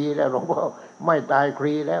ยฟรีแล้วหลวงพ่อไม่ตายฟ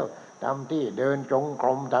รีแล้วทำที่เดินจงกร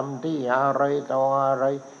มทำที่อะไรต่ออะไร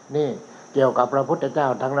นี่เกี่ยวกับพระพุทธเจ้า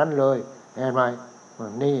ทั้งนั้นเลยเห็นไหม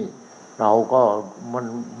นี่เราก็มัน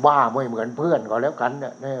บ้าไม่เหมือนเพื่อนก็แล้วกันเ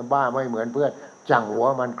นี่ยบ้าไม่เหมือนเพื่อนช่างหัว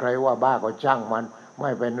มันใครว่าบ้าก็ช่างมันไ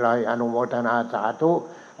ม่เป็นไรอนุโมทนาสาธุ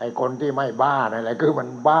ไอ้คนที่ไม่บ้านั่นแหละคือมัน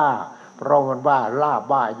บ้าเพราะมันบ้าลาภ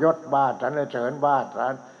บ้ายศบ้าสรรเสริญบ้า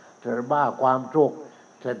ความสุข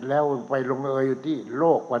เสร็จแล้วไปลงเอยอยู่ที่โล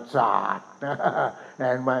กประสาทเ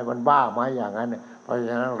ห็นไหมมันบ้าไหมอย่างนั้นเพราะฉ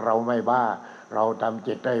ะนั้นเราไม่บ้าเราทำ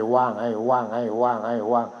จิตให้ว่าง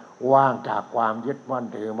ว่างจากความยึดมั่น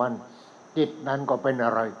ถือมั่นจิตนั้นก็เป็นอ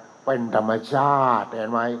ะไรเป็นธรรมชาติเห็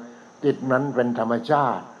นไหมจิตนั้นเป็นธรรมชา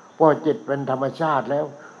ติพอจิตเป็นธรรมชาติแล้ว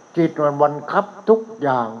จิตมันบังคับทุกอ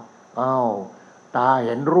ย่างตาเ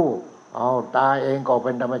ห็นรูปตาเองก็เ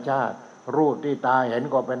ป็นธรรมชาติรูปที่ตาเห็น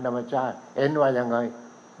ก็เป็นธรรมชาติเห็นว่ายังไง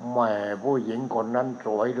แหมผู้หญิงคนนั้นส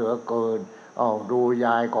วยเหลือเกินดูย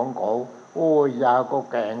ายของเขาโอ้ยายก็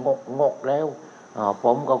แก่งกแล้วผ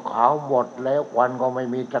มก็ขาวหมดแล้วควันก็ไม่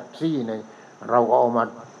มีจักซี่หนึ่งเราก็เอามา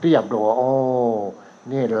เทียบดูโอ้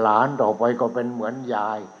นี่หลานต่อไปก็เป็นเหมือนย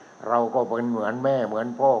ายเราก็เป็นเหมือนแม่เหมือน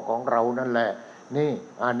พ่อของเรานั่นแหละนี่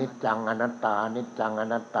อนิจจังอนัตตาอนิจจังอ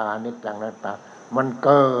นัตตาอนิจจังอนัตตามันเ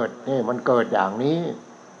กิดนี่มันเกิดอย่างนี้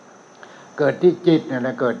เกิดที่จิตเนี่ยน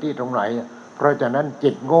ะเกิดที่ตรงไหนเพราะฉะนั้นจิ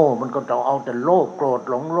ตโง่มันก็ต้องเอาแต่โลภโกรธ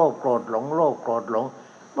หลงโลภโกรธหลงโลภโกรธหลง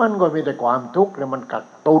มันก็มีแต่ความทุกข์เลยมันกัก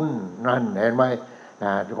ตุนนั่นเห็นไหม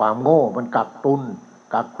ความโง่มันกักตุน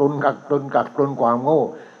ความโง่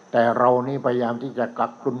แต่เรานี่พยายามที่จะกั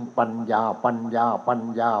กตุนปัญญา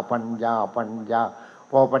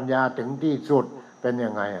พอปัญญาถึงที่สุดเป็นยั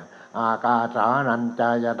งไงอากาสานัญจา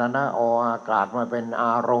ยตนะอากาศมาเป็นอ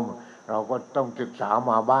ารมณ์เราก็ต้องศึกษา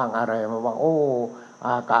มาบ้างอะไรมาบ้างโอ้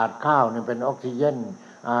อากาศเข้านี่เป็นออกซิเจน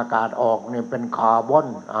อากาศออกนี่เป็นคาร์บอน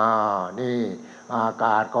นี่อาก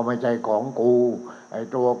าศก็ไม่ใช่ของกูไอ้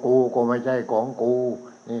ตัวกูก็ไม่ใช่ของกู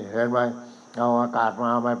นี่เห็นไหมเอาอากาศม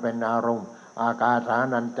าเป็นอารมณ์อากาสา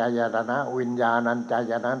นัญจายตนะวิญญาณัญจา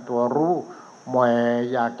ยตนะตัวรู้แม่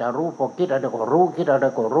อยากจะรู้พอคิดอะไรก็รู้คิดอะไร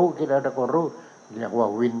ก็รู้เรียกว่า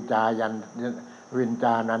วิญญา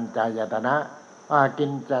ณัญจายตนะกิ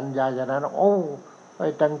นจัญญายตนะโอ้ไอ้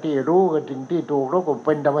ทั้งที่รู้กับสิ่งที่ถูกแล้วก็เ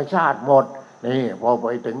ป็นธรรมชาติหมดนี่พอไป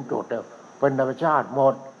ถึงจุดแล้วเป็นธรรมชาติหม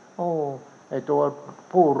ดโอ้ไอ้ตัว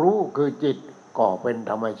ผู้รู้คือจิตก็เป็น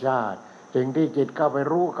ธรรมชาติสิ่งที่จิตเข้าไป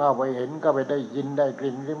รู้เข้าไปเห็นเข้าไปได้ยินได้ก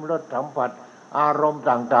ลิ่นลิ้มรสสัมผัสอารมณ์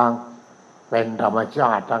ต่างๆเป็นธรรมชา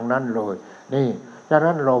ติทั้งนั้นเลยนี่ฉะ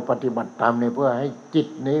นั้นเราปฏิบัติธรรมนี่เพื่อให้จิต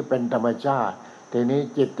นี้เป็นธรรมชาติ ทีนี้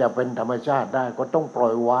จิตจะเป็นธรรมชาติได้ก็ต้องปล่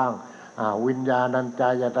อยวางวิญญาณัญจา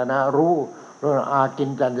ยตนะรู้อากิน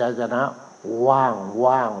จัญญายตนะว่าง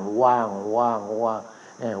ว่างว่างว่างว่าง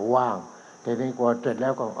ว่างทีนี้พอเสร็จแล้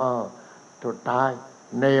วก็สุดท้าย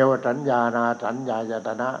เนวสัญญานาสัญญายต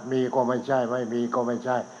นะมีก็ไม่ใช่ไม่มีก็ไม่ใ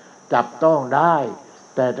ช่จับต้องได้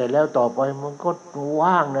แต่แล้วต่อไปมันก็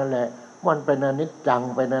ว่างนั่นแหละมันเป็นอนิจจัง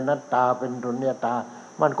เป็นอนัตตาเป็นสุญญตา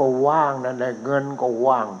มันก็ว่างนั่นแหละเงินก็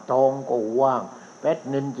ว่างทองก็ว่างเพชร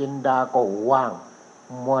นินจินดาก็ว่าง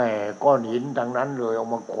แม่ก้อนหินทั้งนั้นเลยเอา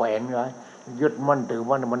มาแขวนไว้ยึดมั่นถือ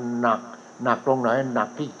ว่ามันหนักตรงไหนหนัก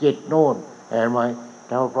ที่จิตโน่นเห็นไหม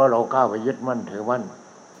เพราะเราเข้าไปยึดมั่นถือมั่น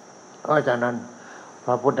เพราะฉะนั้นพ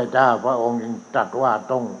ระพุทธเจ้าพระองค์จึงตรัสว่า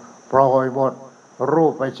ต้องปล่อยหมดรู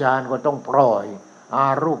ปฌานก็ต้องปล่อยอา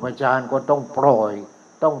รูปฌานก็ต้องปล่อย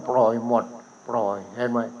หมดปล่อยเห็น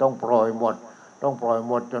ไหมต้องปล่อยหมด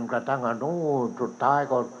จนกระทั่งสุดท้าย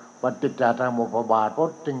ก็ปฏิจจสมุปบาทเพรา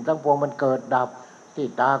ะสิ่งทั้งปวงมันเกิดดับที่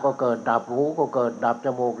ตาก็เกิดดับหูก็เกิดดับจ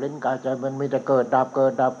มูกลิ้นกายใจมันมีแต่เกิดดับ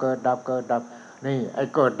นี่ไอ้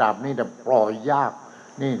เกิดดับนี่แต่ปล่อยยาก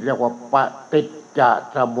นี่เรียกว่าปฏิจจ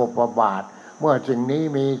สมุปบาทเมื่อสิ่งนี้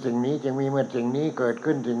มีสิ่งนี้จึงมีเมื่อสิ่งนี้เกิด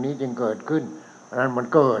ขึ้นสิ่งนี้จึงเกิดขึ้นนั้นมัน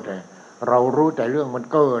เกิดเรารู้แต่เรื่องมัน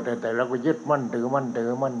เกิดแต่เราก็ยึดมั่นถือมั่น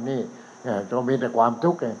นี่จะมีแต่ความ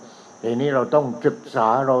ทุกข์ทีนี้เราต้องศึกษา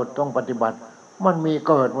เราต้องปฏิบัติมันมี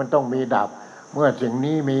เกิดมันต้องมีดับเมื่อสิ่ง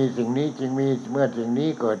นี้มีสิ่งนี้จึงมีเมื่อสิ่งนี้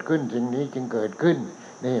เกิดขึ้นสิ่งนี้จึงเกิดขึ้น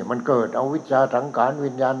นี่มันเกิดอวิชชาสังขารวิ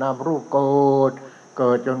ญญาณนามรูปเ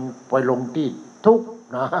กิดจนไปลงที่ทุกข์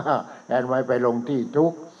นะแอนไว้ไปลงที่ทุ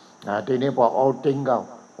กข์ทีนี้พอเอาจริงก็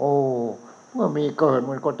เมื่อมีเกิด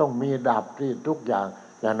มันก็ต้องมีดับที่ทุกอย่าง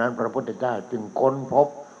อย่างนั้นพระพุทธเจ้าจึงค้นพบ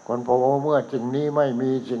ว่าเมื่อสิ่งนี้ไม่มี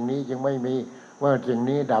สิ่งนี้จึงไม่มีเมื่อสิ่ง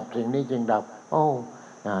นี้ดับสิ่งนี้จึงดับ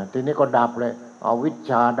ทีนี้ก็ดับเลยอวิช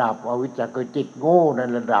ชาดับอวิชชาคือจิตโง่นั่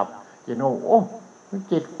นแหละดับจิตโง่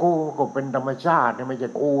จิตกูก็เป็นธรรมชาติไม่ใช่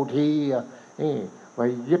กูทีนี่ไป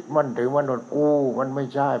ยึดมั่นถือมั่นว่ากูมันไม่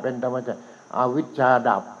ใช่เป็นธรรมชาติอวิชชา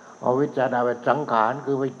ดับสังขาร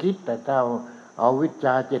คือไปคิดแต่ถ้าอวิชช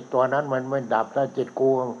าจิตตัวนั้นมันไม่ดับถ้าจิต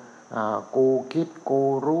กูคิดกู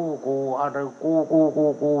รู้กูอะไรกู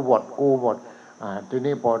หมดที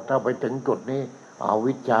นี้พอถ้าไปถึงจุดนี้อ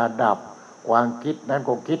วิชชาดับความคิดนั้น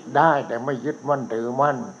ก็คิดได้แต่ไม่ยึดมั่นถือ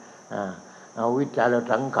มั่นอวิชชาและ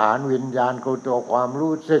สังขารวิญญาณคือตัวความ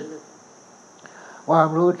รู้สึก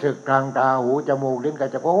ทางตาหูจมูกลิ้นกาย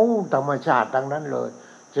ใจธรรมชาติทั้งนั้นเลย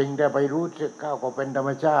สิ่งที่ไปรู้สึกเข้าก็เป็นธรร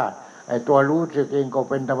มชาติไอ้ตัวรู้สึกเองก็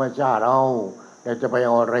เป็นธรรมชาติแต่จะไปเอ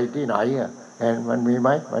าอะไรที่ไหนเห็นมันมีไหม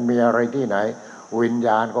มันมีอะไรที่ไหนวิญญ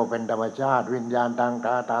าณก็เป็นธรรมชาติวิญญาณทางต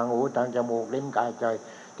าทางหูทางจมูกลิ้นกายใจ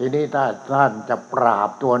ทีนี้ถ้าท่านจะปราบ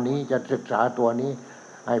ตัวนี้จะศึกษาตัวนี้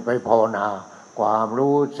ให้ไปภาวนาความ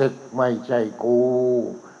รู้สึกไม่ใช่กู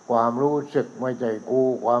ความรู้สึกไม่ใช่กู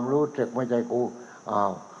ความรู้สึกไม่ใช่กู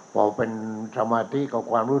พอเป็นสมาธิกับ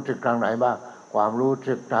ความรู้สึกทางไหนบ้างความรู้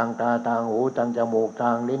สึกทางตาทางหูทางจมูกท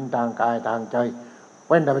างลิ้นทางกายทางใจเ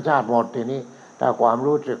ป็นธรรมชาติหมดทีนี้ถ้าความ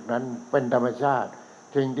รู้สึกนั้นเป็นธรรมชาติ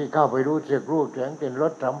สิ่งที่เข้าไปรู้สึกรูปเสียงกลิ่นร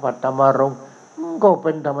สสัมผัสธรรมารมณ์ก็เ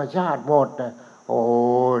ป็นธรรมชาติหมดนะ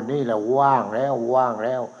นี่แหละว่าง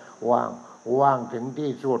ถึง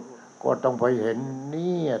ที่สุดก็ต้องไปเห็น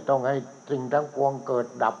นี่ต้องให้สิ่งทั้งปวงเกิด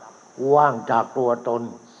ดับว่างจากตัวตน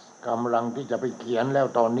กำลังที่จะไปเขียนแล้ว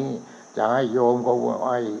ตอนนี้จะให้โยมก็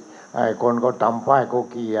ไอ้คนก็ทำป้ายก็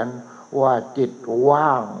เขียนว่าจิตว่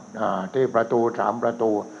างที่ประตู3ประ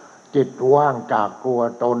ตูจิตว่างจากตัว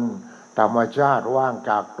ตนธรรมชาติว่าง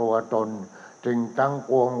จากตัวตนสิ่งทั้ง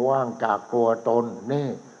ปวงว่างจากตัวตนนี่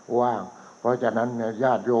ว่างเพราะฉะนั้นญ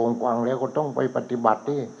าติโยมฟังแล้วก็ต้องไปปฏิบัติ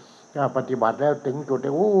ที่ถ้าปฏิบัติแล้วถึงจุด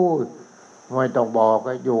ที่ไม่ต้องบอก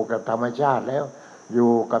ก็อยู่กับธรรมชาติแล้วอ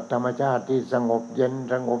ยู่กับธรรมชาติที่สงบเย็น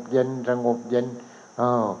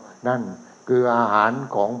นั่นคืออาหาร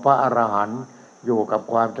ของพระอรหันต์อยู่กับ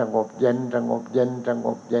ความสงบเย็น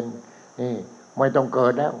นี่ไม่ต้องเกิ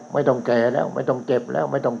ดแล้วไม่ต้องแก่แล้วไม่ต้องเจ็บแล้ว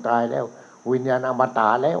ไม่ต้องตายแล้ววิญญาณอมตะ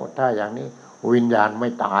แล้วถ้าอย่างนี้วิญญาณไม่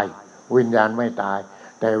ตาย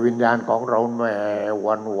แต่วิญญาณของเราแหม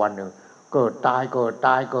วันหนึ่งเกิดตาย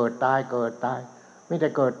ไม่ได้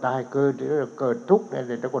เกิดตายเกิดทุกข์เนี่ยเ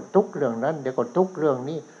ดี๋ยวก็ทุกข์เรื่องนั้นเดี๋ยวก็ทุกข์เรื่อง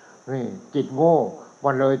นี้นี่จิตโง่มั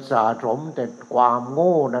นเลยสะสมแต่ความโ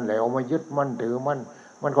ง่นั่นแหละเอามายึดมั่นถือ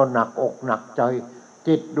มันก็หนักอกหนักใจ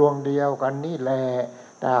จิตดวงเดียวกันนี่แหละ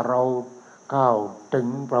แต่เราเข้าถึง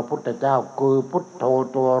พระพุทธเจ้าคือพุทโธ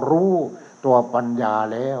ตัวรู้ตัวปัญญา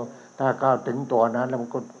แล้วถ้าเข้าถึงตัวนั้นแล้วมัน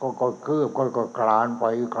ก็คือก็คลานไป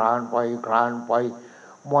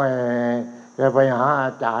แม่จะไปหาอ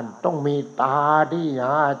าจารย์ต้องมีตาที่ห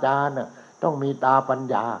าอาจารย์ต้องมีตาปัญ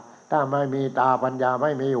ญา ถ้าไม่มีตาปัญญาไ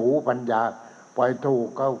ม่มีหูปัญญาไปถูก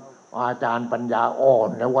ก็อาจารย์ปัญญาอ่อน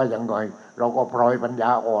แล้วว่าอย่างไงเราก็พลอยปัญญา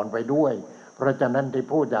อ่อนไปด้วยเพราะฉะนั้นที่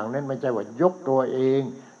พูดอย่างนั้นไม่ใช่ว่ายกตัวเอง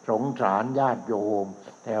สงสารญาติโยม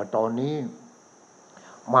แต่ตอนนี้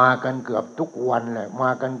มากันเกือบทุกวันแหละมา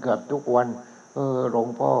กันเกือบทุกวันหลวง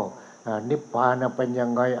พ่อนิพพานเป็นยั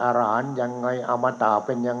งไงอรหันต์ยังไงอมตะเ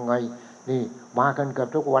ป็นยังไงนี่มากันเกือบ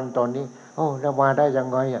ทุกวันตอนนี้โอ้แล้วมาได้ยัง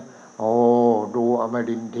ไงอ่ะโอ้ดูอม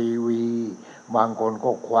รินทร์ทีวีบางคน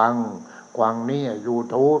ก็ควังนี่ยู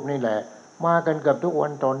ทูบนี่แหละมากันเกือบทุกวั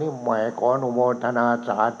นตอนนี้แหมขออนุโมทนาส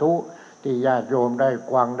าธุที่ญาติโยมได้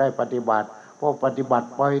ควังได้ปฏิบัติเพราะปฏิบัติ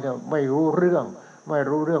ไปเนี่ยไม่รู้เรื่อง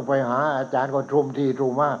ไปหาอาจารย์ก็ทรุมทีทรุ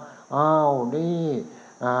มว่าอ้าวนี่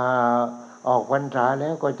ออกพรรษาแล้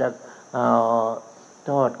วก็จะท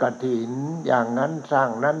อดกฐินอย่างนั้นสร้าง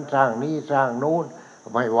นั้นสร้างนี้สร้างนู้น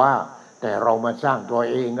ไม่ว่าแต่เรามาสร้างตัว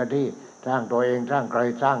เองกันที่สร้างตัวเองสร้างใคร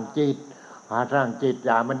สร้างจิตสร้างจิตอ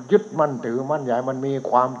ย่ามันยึดมั่นถือมั่นอย่ามันมี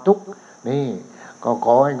ความทุกข์นี่ก็ข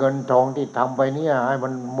อให้เงินทองที่ทำไปเนี่ยให้มั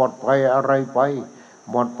นหมดไปอะไรไป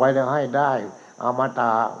หมดไปแล้วให้ได้อม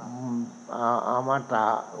ตะ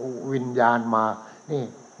วิญญาณมานี่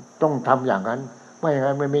ต้องทำอย่างนั้นไม่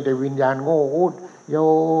งั้นไม่มีแต่วิญญาณโง่อุดโย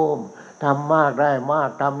มทำมากได้มาก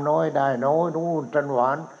ทำน้อยได้น้อยนู่นส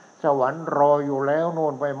วรรค์รออยู่แล้วโน่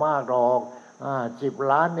นไปมากดอก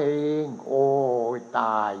10 ล้านเองโอ้ยต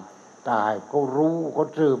ายก็รู้ก็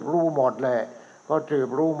สืบรู้หมดแหละก็สืบ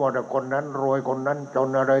รู้หมดคนนั้นรวยคนนั้นจน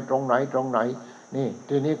อะไรตรงไหนนี่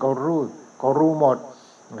ทีนี้ก็รู้หม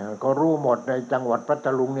ดในจังหวัดพัท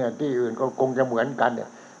ลุงเนี่ยที่อื่นก็คงจะเหมือนกันเนี่ย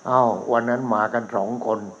วันนั้นมากัน2 ค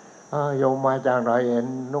นโยมมาจากไหนเห็น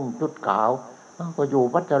นุ่งชุดขาวก็อยู่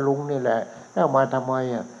พัทลุงนี่แหละแล้วมาทำไม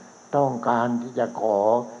ต้องการที่จะขอ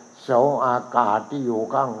เสาอากาศที่อยู่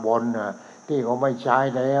ข้างบนที่เขาไม่ใช้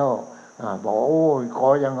แล้วบอกโอ้ยขอ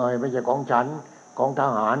ยังไงไม่ใช่ของฉันของท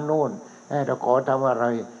หารนู่นจะขอทำอะไร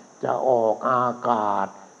จะออกอากาศ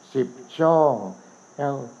10 ช่องแล้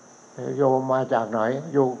วโยมมาจากไหน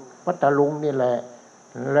อยู่พัทลุงนี่แหละ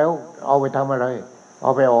แล้วเอาไปทำอะไรเอ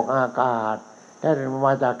าไปออกอากาศม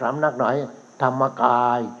าจากสำนักไหนธรรมกา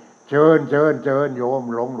ยเชิญโยม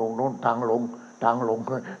ลงนู้นทางลงทาง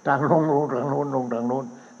นู้น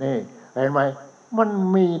นี่เห็นไหมมัน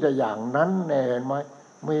มีแต่อย่างนั้นเห็นไหม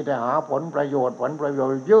มีแต่หาผลประโยชน์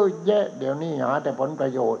เยอะแยะเดี๋ยวนี้หาแต่ผลปร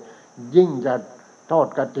ะโยชน์ยิ่งจะทอด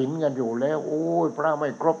กฐินกันอยู่แล้วโอ้ยพระไม่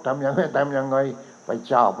ครบทำยังไงไปเ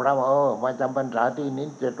ช่าพระมาจำพรรษาที่นี้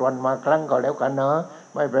7 วันมาครั้งก็แล้วกันนะ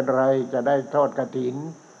ไม่เป็นไรจะได้ทอดกฐิน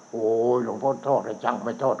โอ้ยหลวงพ่อทอดให้ช่างไ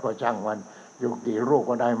ม่ทอดก็ช่างมันอยู่กี่รูป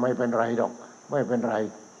ก็ได้ไม่เป็นไรหรอกไม่เป็นไร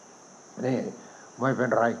นี่ไม่เป็น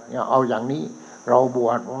ไรเนี่ยเอาอย่างนี้เราบ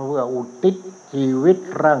วชเพื่ออุทิศชีวิต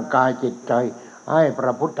ร่างกายจิตใจให้พร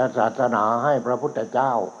ะพุทธศาสนาให้พระพุทธเจ้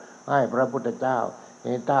า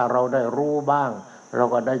ถ้าเราได้รู้บ้างเรา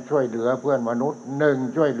ก็ได้ช่วยเหลือเพื่อนมนุษย์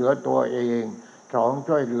1ช่วยเหลือตัวเอง2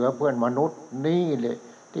ช่วยเหลือเพื่อนมนุษย์นี่เลย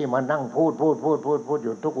ที่มานั่งพูดอ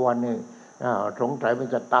ยู่ทุกวันนี่สงสัยมัน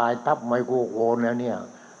จะตายทับไมโครโฟนแล้วเนี่ย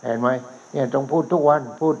เห็นไหมเนี่ยต้องพูดทุกวัน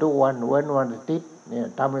เว้นวันอาทิตย์เนี่ย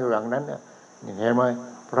ทำอย่างนั้นเนี่ยเห็นไหม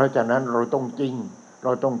เพราะฉะนั้นเราต้องจริง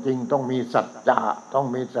ต้องมีสัจจะ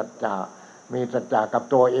มีสัจจะกับ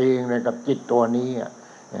ตัวเองเลยกับจิตตัวนี้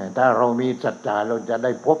ถ้าเรามีสัจจะเราจะไ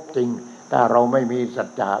ด้พบจริงถ้าเราไม่มีสัจ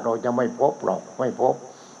จะเราจะไม่พบหรอกไม่พบ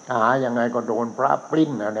หายังไงก็โดนพระปลิ้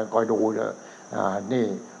นนะคอยดูเลยนี่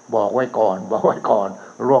บอกไว้ก่อน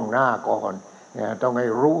ล่วงหน้าก่อนต้องให้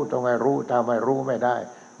รู้ถ้าไม่รู้ไม่ได้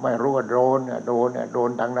ไม่รู้ว่าโดน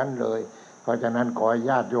ทั้งนั้นเลยเพราะฉะนั้นขอ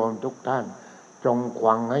ญาติโยมทุกท่านจงข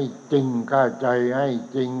วังให้จริงเข้าใจให้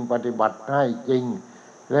จริงปฏิบัติให้จริง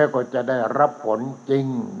แล้วก็จะได้รับผลจริง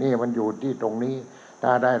นี่มันอยู่ที่ตรงนี้ถ้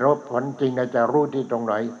าได้รับผลจริงจะรู้ที่ตรงไ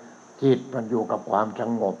หนจิตมันอยู่กับความส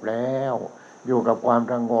งบแล้วอยู่กับความ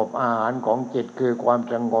สงบอาหารของจิตคือความ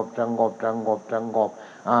สงบ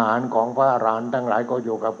อาหารของพระอรหันต์ทั้งหลายก็อ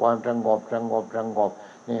ยู่กับความสงบ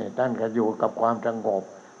นี่ท่านก็อยู่กับความสงบ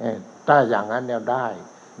ถ้าอย่างนั้นเนี่ยได้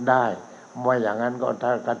ไม่อย่างนั้นก็ถ้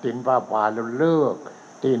ากฐินผ้าป่าเราเลิก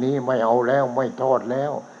ที่นี้ไม่เอาแล้วไม่โทษแล้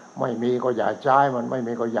วไม่มีก็อย่าใช้มันไม่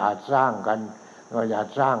มีก็อย่าสร้างกันก็อย่า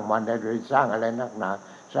สร้างมันได้หรือสร้างอะไรนักหนา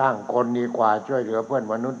สร้างคนดีกว่าช่วยเหลือเพื่อน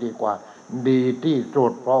มนุษย์ดีกว่าดีที่สุ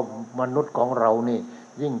ดเพราะมนุษย์ของเรานี่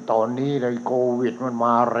ยิ่งตอนนี้เลยโควิดมันม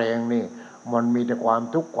าแรงนี่มันมีแต่ความ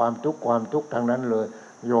ทุกข์ทั้งนั้นเลย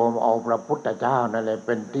โยมเอาพระพุทธเจ้านั่นแหละเ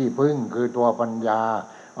ป็นที่พึ่งคือตัวปัญญา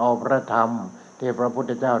เอาพระธรรมที่พระพุท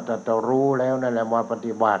ธเจ้าตรัสรู้แล้วนั่นแหละมาป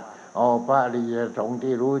ฏิบัติเอาพระอริยสงฆ์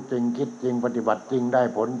ที่รู้จริงคิดจริงปฏิบัติจริงได้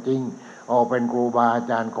ผลจริงเอาเป็นครูบาอา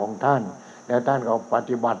จารย์ของท่าน แต่ท่านก็ป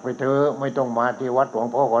ฏิบัติไปเถอะไม่ต้องมาที่วัดหลวง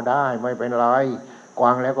พ่อก็ได้ไม่เป็นไรกว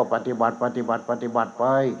างแล้วก็ปฏิบัติไป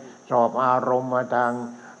สอบอารมณ์มาทาง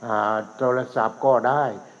โทรศัพท์ก็ได้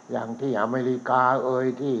อย่างที่อเมริกา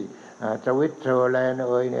ที่สวิตเซอร์แลนด์เ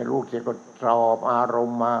นี่ยลูกศิษย์ก็สอบอารม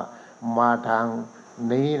ณ์มาทาง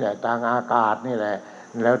นี้แหละทางอากาศนี่แหละ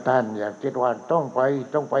แล้วท่านอยากคิดว่าต้องไป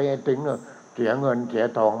ให้ถึงเสียเงินเสีย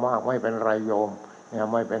ทองมากไม่เป็นไรโยมเนี่ย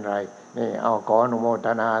ไม่เป็นไรนี่เอาขออนุโมท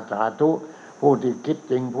นาสาธุผู้ที่คิด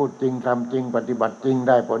จริงพูดจริงทำจริงปฏิบัติจริงไ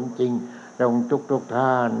ด้ผลจริงจงทุกท่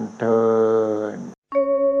านเถิด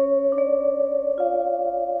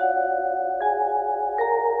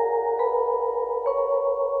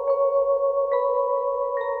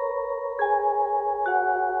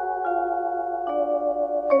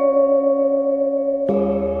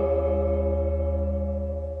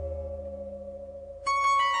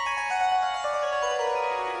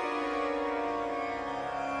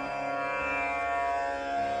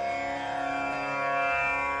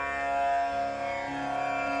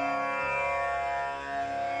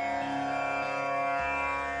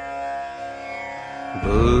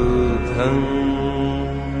बुद्धं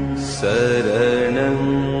शरणं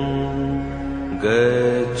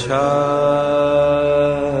गच्छामि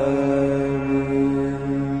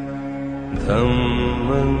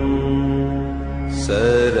धम्मं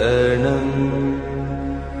शरणं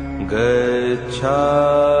गच्छामि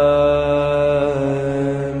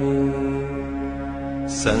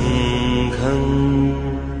संघं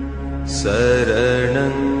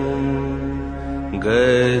शरणं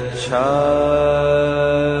गच्छामि